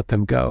have to let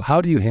them go.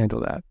 How do you handle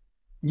that?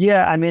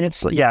 Yeah, I mean,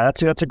 that's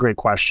a great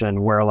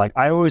question where like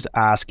I always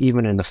ask,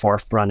 even in the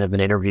forefront of an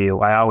interview,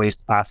 I always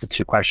ask the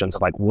 2 questions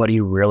of like, what do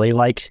you really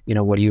like?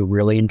 What do you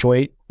really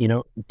enjoy,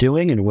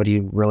 doing, and what do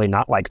you really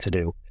not like to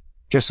do?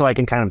 Just so I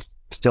can kind of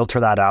filter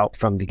that out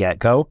from the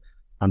get-go.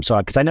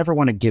 Because I never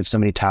want to give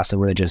somebody tasks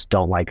where they just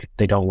don't like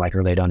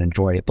or they don't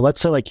enjoy it. But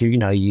let's say like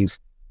you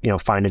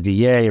find a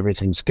VA,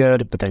 everything's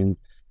good, but then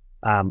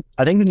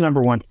I think the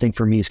number one thing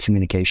for me is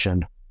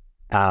communication.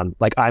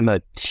 Like I'm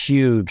a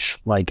huge,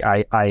 like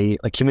I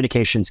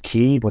communication's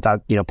key.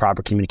 Without,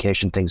 proper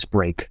communication, things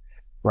break.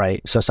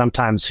 Right. So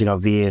sometimes,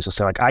 VAs will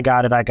say like, I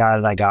got it.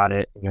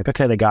 And you're like,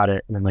 okay, they got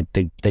it. And then like,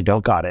 they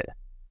don't got it.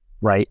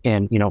 Right.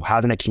 And,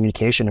 having a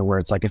communication where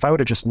it's like, if I would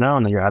have just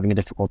known that you're having a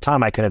difficult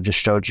time, I could have just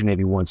showed you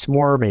maybe once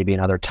more, maybe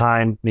another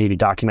time, maybe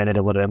documented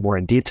a little bit more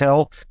in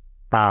detail.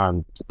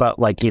 But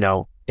like,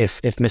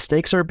 if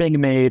mistakes are being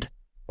made,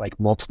 like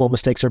multiple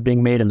mistakes are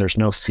being made and there's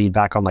no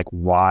feedback on like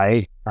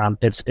why,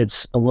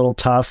 it's a little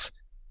tough.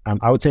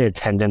 I would say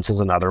attendance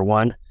is another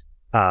one.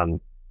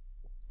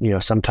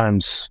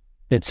 Sometimes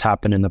it's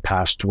happened in the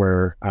past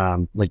where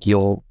like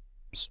you'll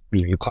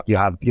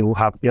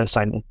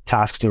assign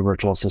tasks to a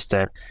virtual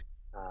assistant,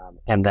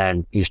 and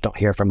then you just don't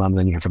hear from them.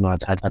 Then you hear from them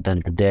at the end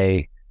of the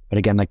day. But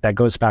again, like that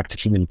goes back to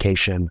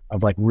communication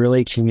of like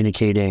really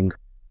communicating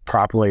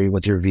properly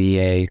with your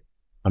VA.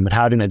 And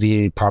having a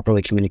VA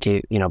properly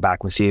communicate,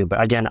 back with you.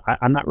 But again,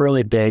 I'm not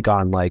really big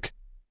on like,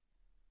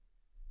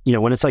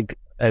 when it's like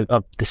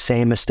the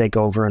same mistake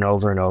over and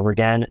over and over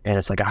again. And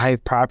it's like, I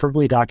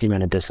properly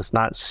documented this. It's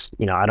not,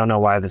 I don't know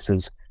why this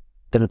is.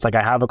 Then it's like,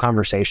 I have a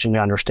conversation to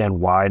understand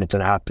why. And if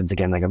it happens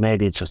again, like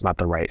maybe it's just not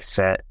the right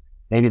fit.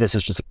 Maybe this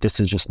is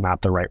just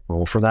not the right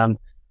role for them.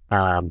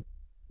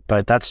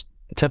 But that's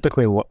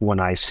typically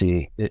when I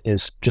see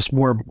is just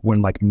more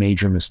when like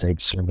major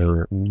mistakes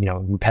or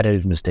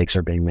repetitive mistakes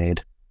are being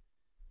made.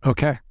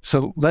 Okay,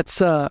 so let's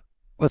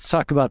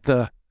talk about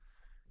the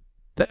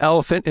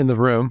elephant in the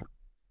room,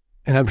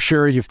 and I'm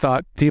sure you've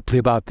thought deeply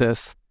about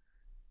this,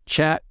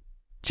 Chat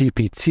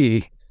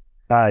GPT,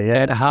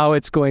 and how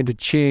it's going to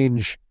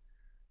change,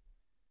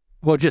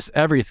 well, just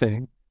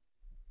everything.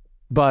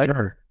 But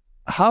sure.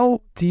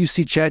 How do you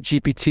see Chat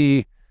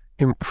GPT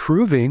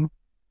improving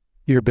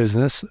your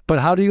business? But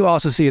how do you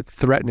also see it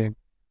threatening,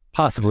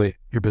 possibly,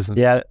 your business?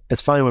 Yeah,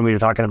 it's funny when we were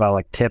talking about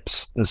like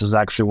tips. This is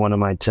actually one of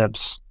my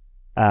tips.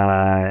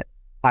 I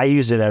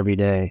use it every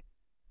day.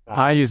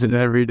 I use it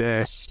every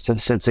day.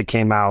 Since it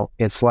came out,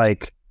 it's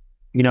like,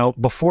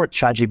 before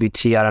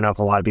ChatGPT, I don't know if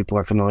a lot of people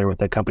are familiar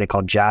with a company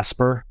called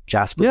Jasper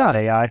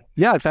AI.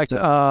 Yeah. In fact,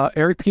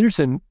 Eric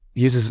Peterson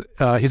uses,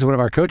 he's one of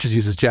our coaches,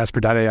 uses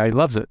Jasper.ai. He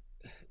loves it.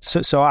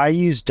 So I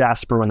used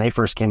Jasper when they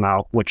first came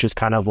out, which is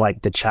kind of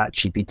like the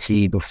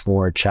ChatGPT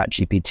before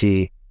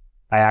ChatGPT.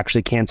 I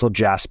actually canceled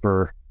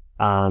Jasper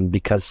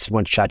because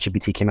when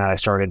ChatGPT came out, I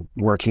started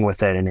working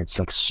with it, and it's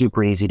like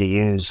super easy to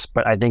use.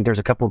 But I think there's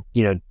a couple,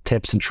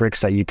 tips and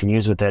tricks that you can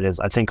use with it. Is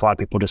I think a lot of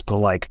people just put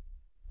like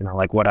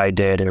what I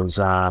did. It was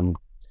turn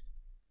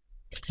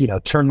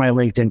my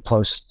LinkedIn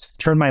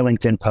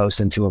post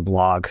into a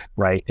blog,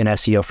 right? An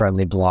SEO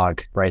friendly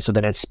blog, right? So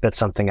then it spits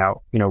something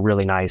out,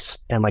 really nice.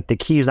 And like the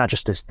key is not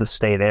just to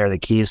stay there. The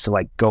key is to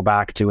like go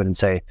back to it and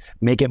say,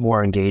 make it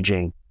more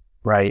engaging,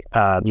 right?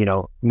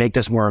 Make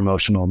this more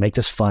emotional, make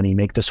this funny,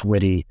 make this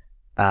witty.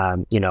 I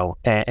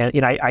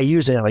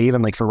use it like,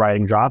 even like for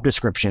writing job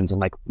descriptions and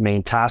like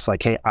main tasks,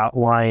 like, hey,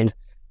 outline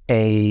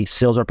a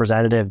sales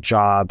representative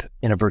job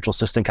in a virtual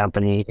assistant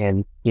company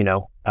in,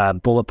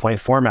 bullet point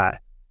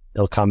format.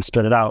 It'll come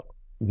spit it out.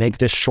 Make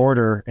this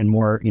shorter and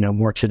more,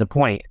 more to the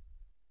point.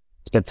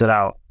 Spits it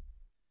out.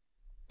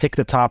 Pick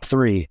the top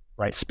 3,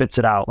 right? Spits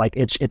it out. Like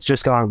it's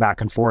just going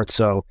back and forth.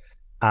 So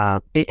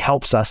it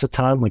helps us a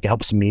ton. Like it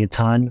helps me a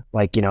ton.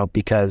 Like,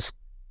 because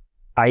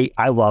I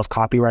love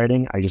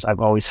copywriting.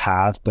 I've always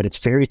have, but it's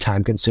very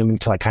time consuming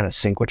to like kind of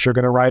think what you're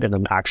going to write and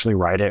then actually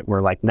write it.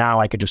 Where like now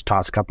I could just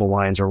toss a couple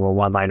lines or a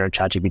one-liner in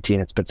ChatGPT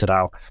and it spits it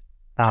out.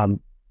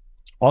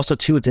 Also,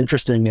 too, what's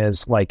interesting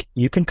is like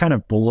you can kind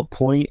of bullet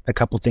point a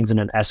couple things in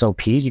an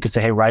SOP. You could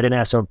say, hey, write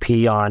an SOP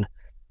on,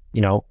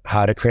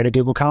 how to create a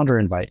Google Calendar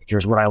invite.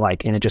 Here's what I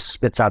like. And it just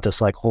spits out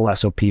this like whole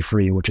SOP for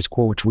you, which is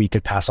cool, which we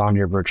could pass on to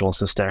your virtual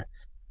assistant.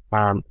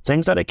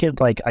 Things that it could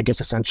like, I guess,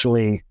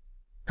 essentially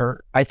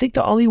hurt. I think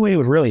the only way it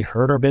would really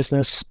hurt our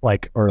business,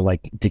 or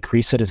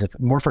decrease it, is if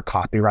more for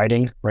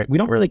copywriting, right? We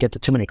don't really get to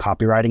too many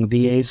copywriting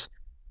VAs.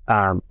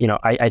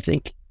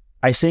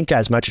 I think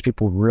as much as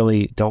people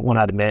really don't want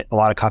to admit, a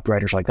lot of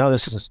copywriters are like, oh,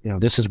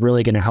 this is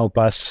really going to help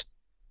us.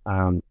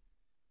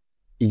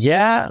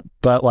 Yeah,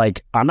 but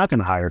like, I'm not going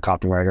to hire a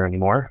copywriter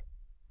anymore.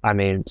 I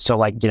mean, so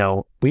like,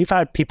 we've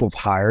had people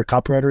hire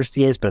copywriters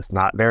VAs, but it's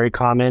not very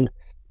common.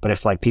 But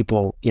if like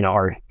people,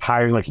 are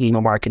hiring like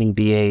email marketing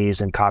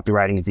VAs and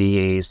copywriting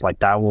VAs, like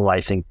that will,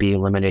 I think, be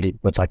eliminated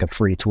with like a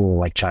free tool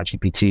like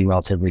ChatGPT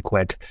relatively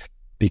quick,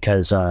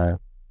 because,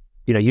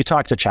 you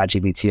talk to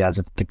ChatGPT as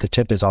if the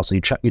tip is also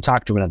you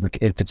talk to it as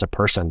if it's a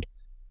person,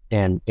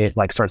 and it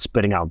like starts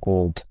spitting out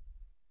gold.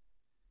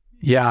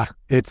 Yeah,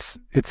 it's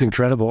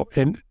incredible.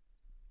 And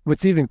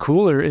what's even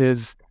cooler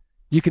is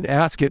you can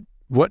ask it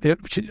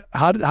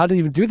how to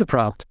even do the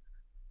prompt,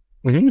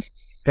 mm-hmm.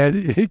 and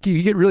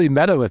you get really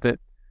meta with it.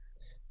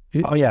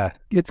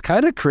 It's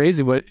kind of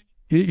crazy. What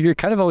you're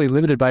kind of only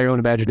limited by your own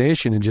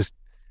imagination, and just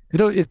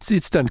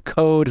it's done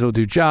code. It'll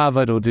do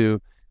Java. It'll do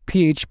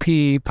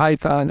PHP,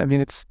 Python. I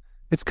mean, it's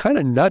kind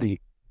of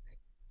nutty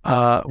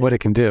what it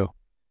can do.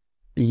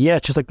 Yeah,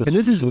 it's just like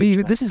this is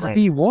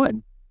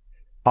V1.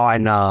 Oh, I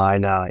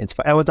know.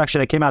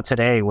 It came out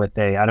today with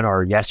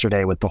or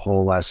yesterday with the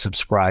whole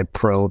Subscribe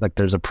Pro. Like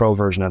there's a Pro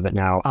version of it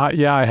now.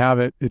 Yeah, I have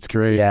it. It's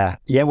great. Yeah.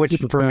 Which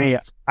for me,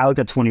 I looked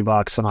at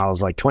 $20 and I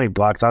was like,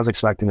 $20. I was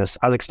expecting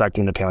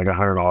to pay like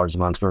 $100 a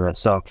month for it.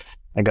 So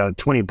I go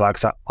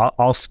 $20.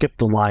 I'll skip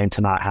the line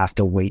to not have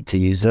to wait to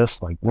use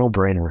this. Like no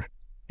brainer.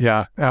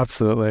 Yeah,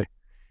 absolutely.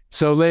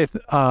 So Laith,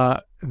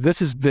 this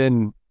has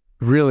been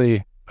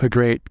really a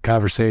great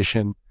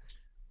conversation.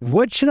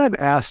 What should I have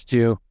asked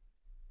you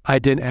I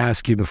didn't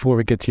ask you before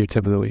we get to your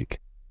tip of the week?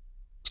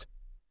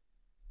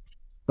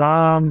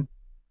 I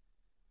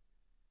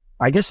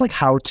guess like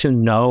how to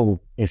know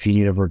if you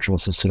need a virtual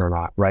assistant or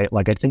not, right?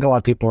 Like I think a lot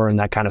of people are in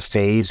that kind of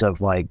phase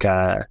of like, do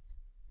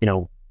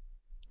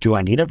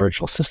I need a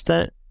virtual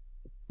assistant?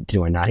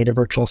 Do I not need a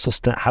virtual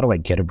assistant? How do I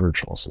get a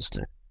virtual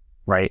assistant?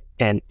 Right.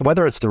 And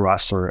whether it's through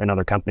us or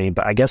another company,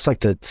 but I guess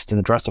like to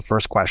address the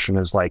first question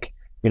is like,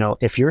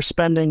 if you're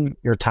spending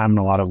your time in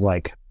a lot of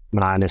like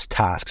monotonous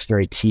tasks,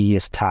 very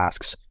tedious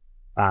tasks,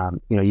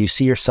 you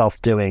see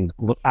yourself doing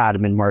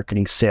admin,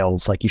 marketing,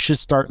 sales, like you should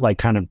start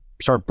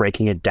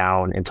breaking it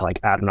down into like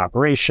admin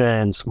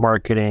operations,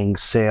 marketing,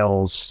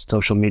 sales,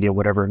 social media,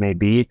 whatever it may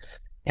be,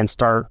 and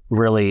start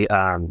really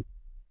kind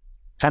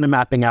of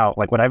mapping out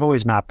like what I've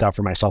always mapped out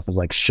for myself is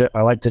like shit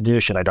I like to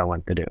do, shit I don't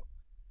like to do.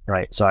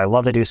 Right. So I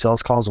love to do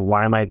sales calls.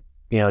 Why am I,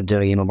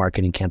 doing email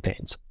marketing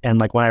campaigns? And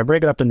like when I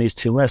break it up in these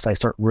two lists, I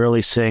start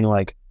really seeing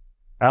like,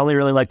 I only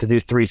really like to do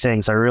 3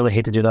 things. I really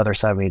hate to do the other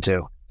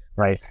 72.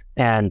 Right.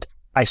 And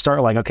I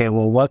start like, okay,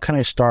 well, what can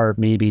I start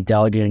maybe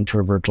delegating to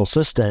a virtual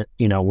assistant,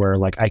 where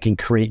like I can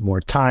create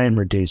more time,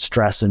 reduce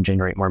stress, and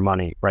generate more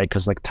money. Right.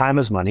 Because like time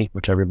is money,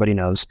 which everybody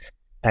knows.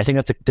 And I think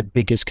that's like the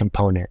biggest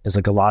component is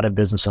like a lot of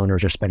business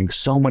owners are spending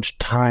so much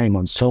time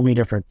on so many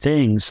different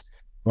things.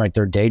 Like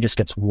their day just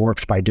gets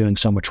warped by doing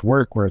so much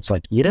work where it's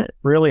like, you didn't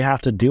really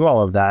have to do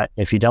all of that.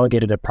 If you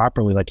delegated it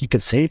properly, like you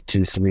could save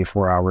 2, 3,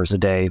 4 hours a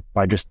day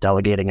by just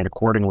delegating it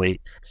accordingly.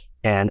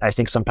 And I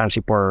think sometimes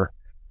people are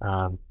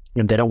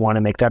and they don't want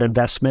to make that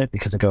investment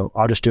because they go,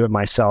 I'll just do it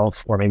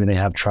myself, or maybe they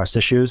have trust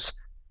issues.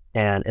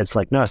 And it's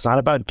like, no, it's not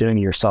about doing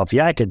it yourself.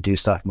 Yeah, I could do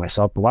stuff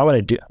myself, but why would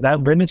I do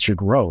that? Limits your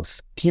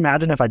growth. Can you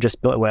imagine if I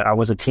just built, I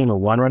was a team of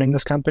one running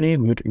this company,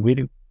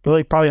 we'd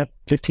really probably have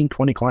 15,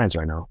 20 clients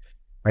right now,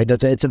 right?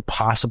 It's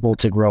impossible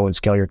to grow and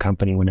scale your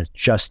company when it's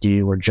just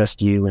you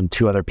and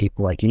two other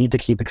people. Like, you need to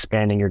keep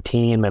expanding your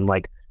team and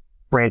like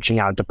branching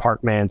out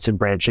departments and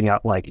branching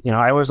out, like,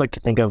 I always like to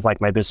think of like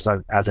my business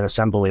as an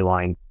assembly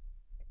line.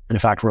 And in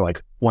fact, we're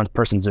like, one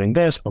person's doing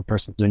this, one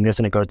person's doing this,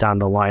 and it goes down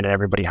the line and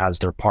everybody has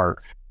their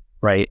part.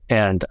 Right.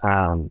 And,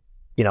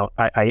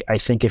 I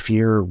think if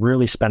you're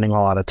really spending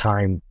a lot of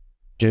time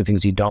doing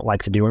things you don't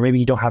like to do, or maybe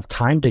you don't have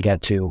time to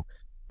get to,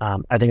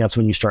 I think that's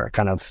when you start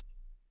kind of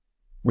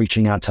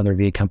reaching out to other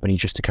VA companies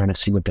just to kind of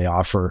see what they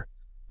offer.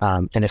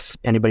 And if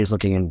anybody's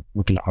looking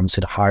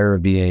obviously to hire a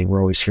VA,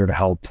 we're always here to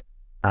help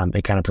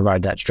and kind of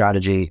provide that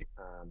strategy.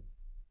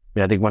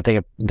 I think one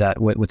thing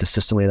that with the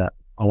system way that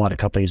a lot of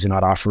companies do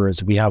not offer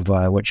is we have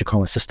what you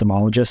call a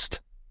systemologist.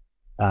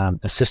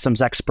 A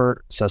systems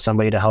expert, so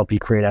somebody to help you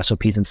create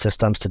SOPs and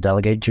systems to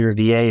delegate to your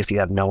VA if you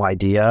have no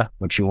idea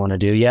what you want to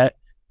do yet.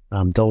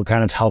 They'll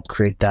kind of help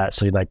create that,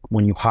 so like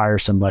when you hire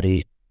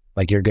somebody,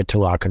 like you're good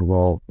to rock and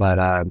roll.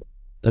 But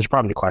those are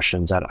probably the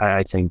questions that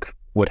I think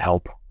would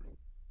help.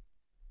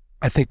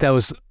 I think that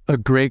was a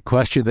great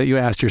question that you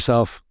asked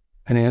yourself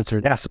and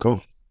answered. That's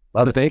cool.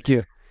 Love it. Thank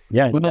you.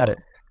 Yeah, you got it.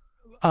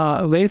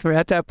 Laith, we're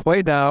at that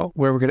point now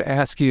where we're going to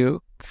ask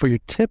you for your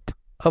tip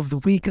of the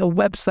week, a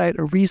website,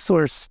 a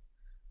resource,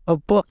 a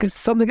book,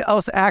 something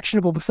else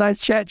actionable besides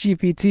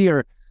ChatGPT,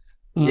 or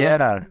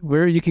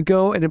where you can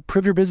go and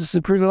improve your business,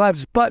 improve your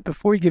lives. But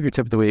before you give your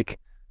tip of the week,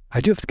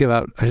 I do have to give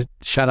out a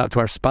shout out to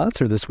our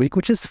sponsor this week,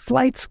 which is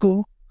Flight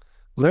School.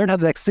 Learn how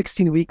the next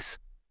 16 weeks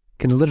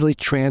can literally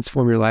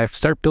transform your life.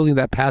 Start building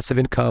that passive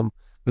income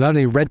without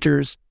any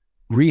renters,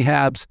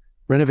 rehabs,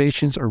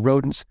 renovations, or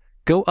rodents.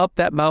 Go up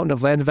that mountain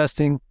of land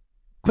investing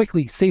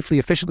quickly, safely,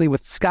 efficiently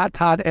with Scott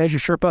Todd as your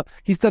Sherpa.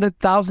 He's done it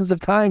thousands of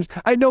times.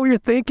 I know what you're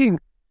thinking.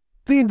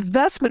 The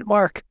investment,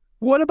 Mark.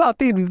 What about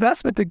the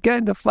investment to get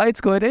into Flight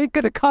School? It ain't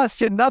going to cost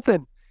you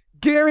nothing.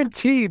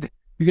 Guaranteed.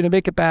 You're going to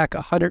make it back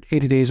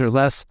 180 days or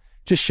less.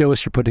 Just show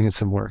us you're putting in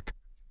some work.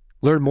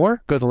 Learn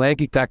more. Go to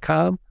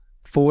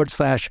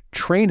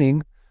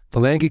thelandgeek.com/training.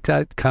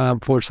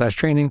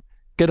 Thelandgeek.com/training.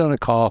 Get on a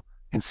call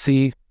and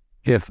see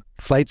if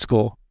Flight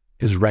School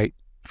is right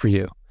for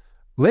you.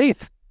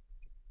 Laith,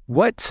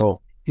 what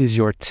is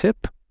your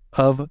tip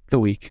of the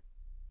week?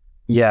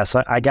 Yes,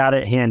 I got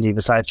it handy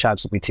besides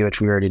ChatGPT,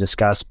 which we already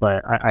discussed,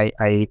 but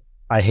I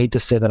hate to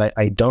say that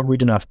I don't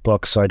read enough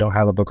books, so I don't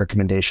have a book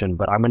recommendation,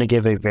 but I'm going to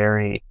give a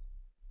very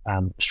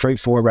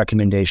straightforward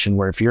recommendation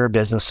where if you're a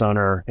business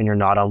owner and you're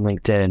not on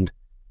LinkedIn,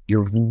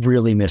 you're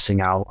really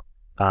missing out.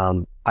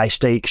 I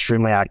stay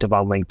extremely active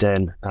on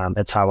LinkedIn.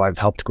 It's how I've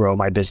helped grow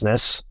my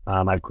business.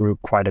 I've grew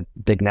quite a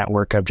big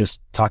network of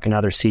just talking to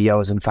other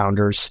CEOs and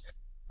founders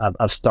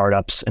of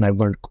startups, and I've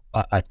learned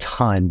a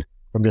ton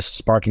from just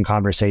sparking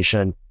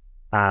conversation.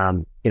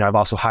 I've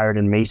also hired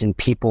amazing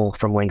people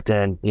from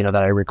LinkedIn, that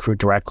I recruit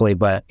directly,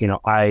 but,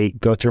 I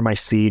go through my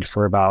feed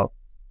for about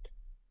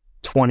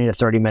 20 to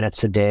 30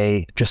 minutes a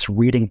day, just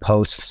reading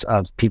posts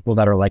of people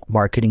that are like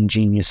marketing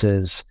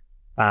geniuses,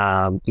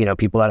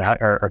 people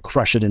that are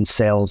crush it in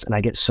sales. And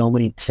I get so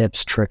many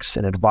tips, tricks,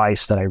 and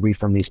advice that I read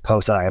from these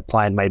posts that I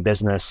apply in my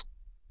business.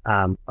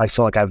 I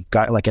feel like I've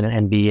got like an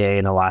MBA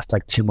in the last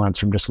 2 months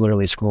from just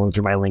literally scrolling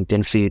through my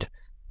LinkedIn feed.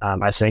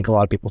 I think a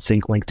lot of people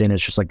think LinkedIn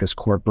is just like this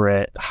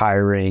corporate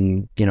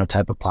hiring,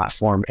 type of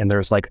platform. And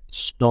there's like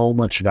so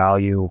much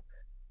value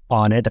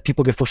on it that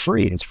people get for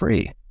free. It's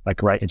free,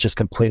 right? It's just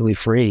completely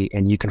free.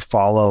 And you can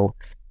follow,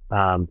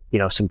 some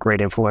great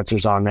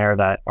influencers on there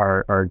that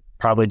are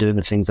probably doing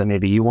the things that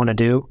maybe you want to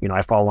do.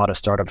 I follow a lot of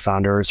startup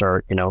founders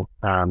or, a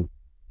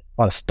lot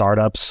of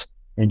startups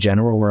in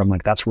general where I'm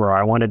like, that's where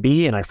I want to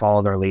be. And I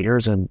follow their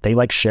leaders and they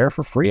share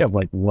for free of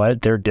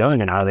what they're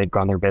doing and how they've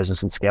grown their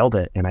business and scaled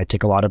it. And I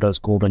take a lot of those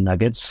golden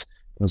nuggets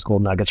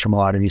from a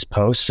lot of these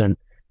posts and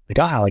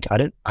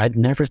I'd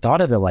never thought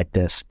of it like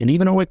this. And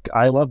even though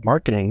I love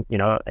marketing,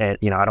 and I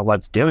don't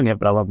love doing it,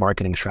 but I love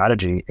marketing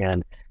strategy.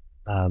 And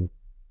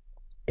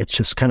it's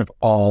just kind of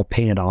all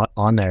painted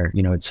on there.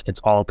 It's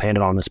all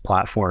painted on this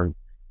platform.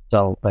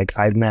 So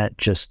I've met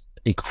just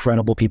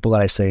incredible people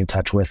that I stay in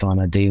touch with on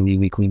a daily,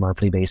 weekly,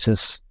 monthly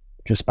basis,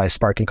 just by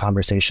sparking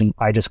conversation.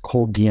 I just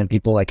cold DM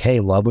people hey,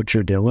 love what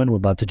you're doing.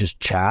 Would love to just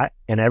chat.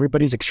 And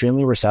everybody's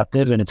extremely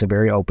receptive and it's a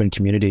very open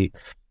community.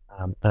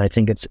 And I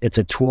think it's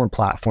a tool and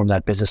platform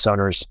that business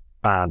owners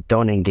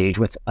don't engage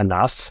with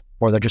enough,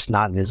 or they're just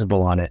not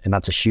visible on it. And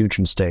that's a huge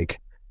mistake.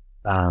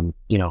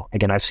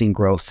 Again, I've seen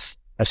growth.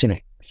 I've seen a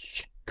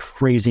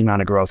crazy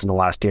amount of growth in the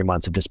last 3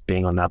 months of just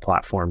being on that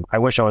platform. I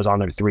wish I was on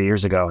there 3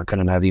 years ago. I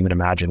couldn't have even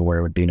imagined where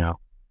it would be now.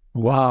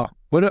 Wow.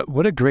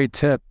 What a great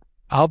tip.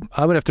 I'm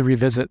going to have to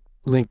revisit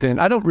LinkedIn.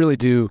 I don't really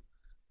do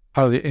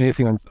hardly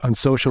anything on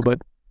social, but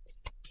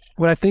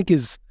what I think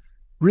is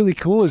really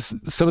cool is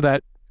some of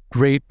that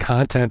great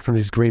content from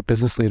these great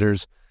business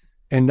leaders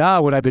And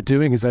now what I've been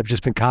doing is I've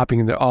just been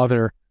copying all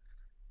their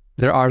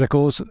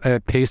articles,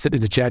 paste it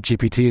into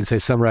ChatGPT and say,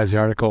 summarize the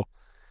article.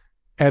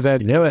 And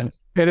then,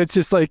 and it's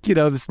just like,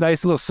 this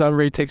nice little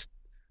summary takes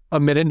a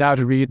minute now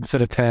to read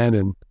instead of 10.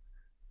 And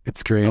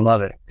it's great. I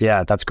love it.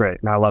 Yeah, that's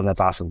great. No, I love it.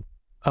 That's awesome.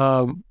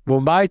 Well,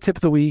 my tip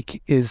of the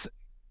week is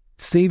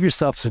save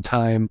yourself some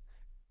time.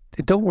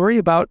 Don't worry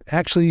about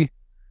actually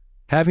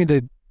having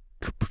to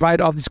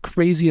provide all these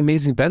crazy,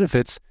 amazing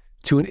benefits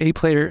to an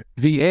A-player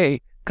VA,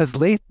 because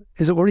Lathe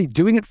is already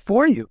doing it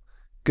for you.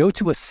 Go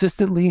to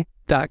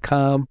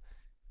assistantly.com,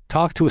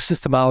 talk to a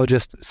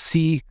systemologist,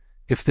 see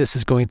if this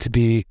is going to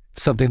be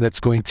something that's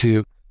going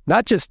to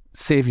not just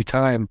save you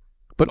time,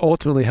 but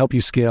ultimately help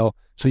you scale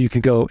so you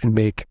can go and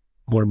make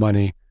more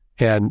money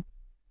and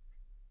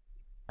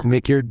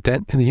make your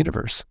dent in the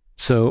universe.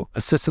 So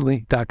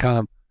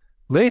assistantly.com.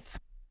 Lathe,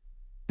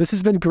 this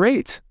has been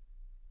great.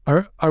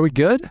 Are we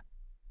good?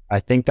 I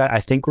think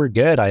we're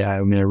good.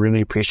 I mean, I really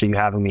appreciate you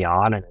having me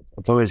on, and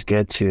it's always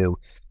good to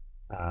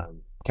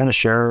kind of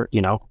share,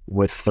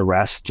 with the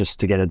rest, just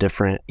to get a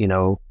different,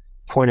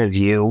 point of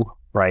view,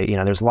 right?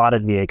 There's a lot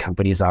of VA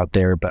companies out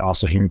there, but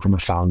also hearing from a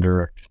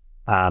founder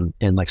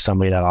and like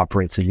somebody that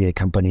operates a VA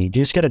company, you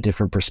just get a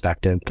different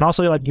perspective, and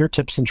also like your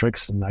tips and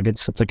tricks and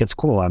nuggets. It's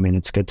cool. I mean,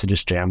 it's good to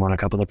just jam on a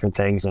couple different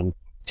things and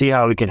see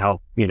how we can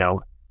help,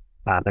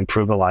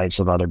 improve the lives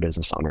of other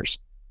business owners.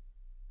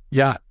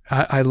 Yeah,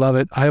 I love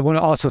it. I want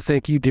to also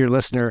thank you, dear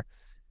listener.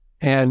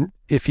 And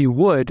if you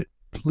would,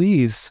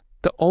 please,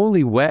 the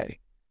only way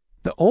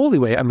I'm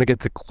going to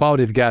get the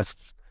quality of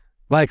guests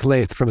like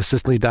Lathe from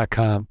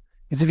assistantly.com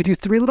is if you do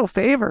 3 little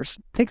favors.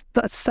 Take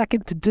a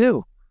second to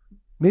do.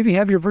 Maybe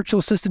have your virtual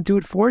assistant do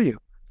it for you.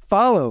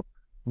 Follow,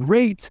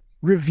 rate,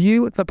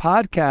 review the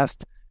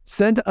podcast.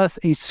 Send us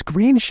a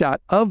screenshot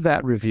of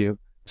that review.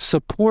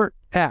 Support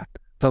at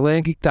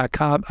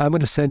thelandgeek.com. I'm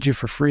going to send you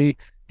for free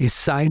a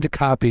signed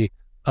copy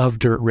of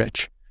Dirt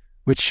Rich,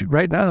 which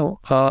right now,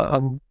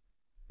 the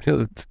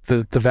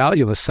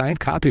value of a signed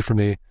copy for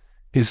me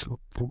is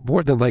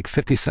more than like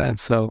 50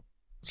 cents. So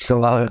I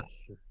love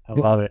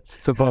it.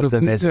 So please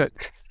do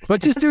it.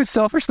 But just do it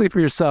selfishly for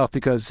yourself,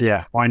 because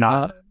yeah, why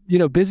not?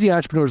 Busy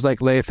entrepreneurs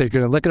like Lathe, they're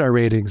going to look at our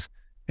ratings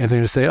and they're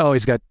going to say, oh,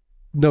 he's got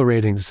no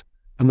ratings,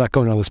 I'm not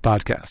going on this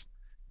podcast.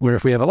 Where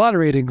if we have a lot of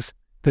ratings,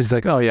 then he's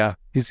like, oh yeah,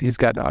 he's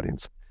got an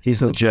audience.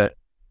 He's legit.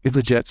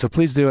 So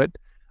please do it.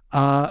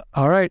 All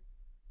right.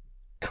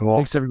 Cool.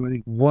 Thanks,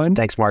 everybody. 1,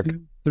 thanks, Mark. 2,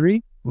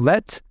 3.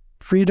 Let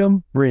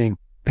freedom ring.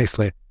 Thanks,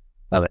 Lathe.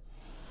 Love it.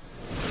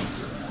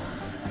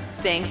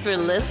 Thanks for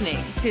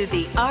listening to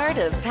the Art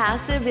of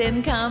Passive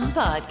Income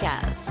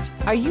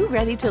podcast. Are you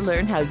ready to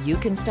learn how you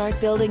can start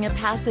building a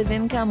passive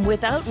income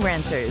without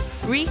renters,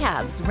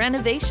 rehabs,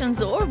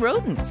 renovations, or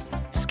rodents?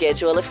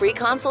 Schedule a free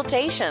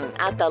consultation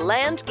at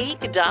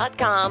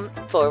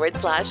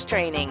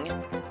thelandgeek.com/training.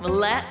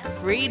 Let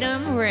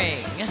freedom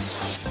ring.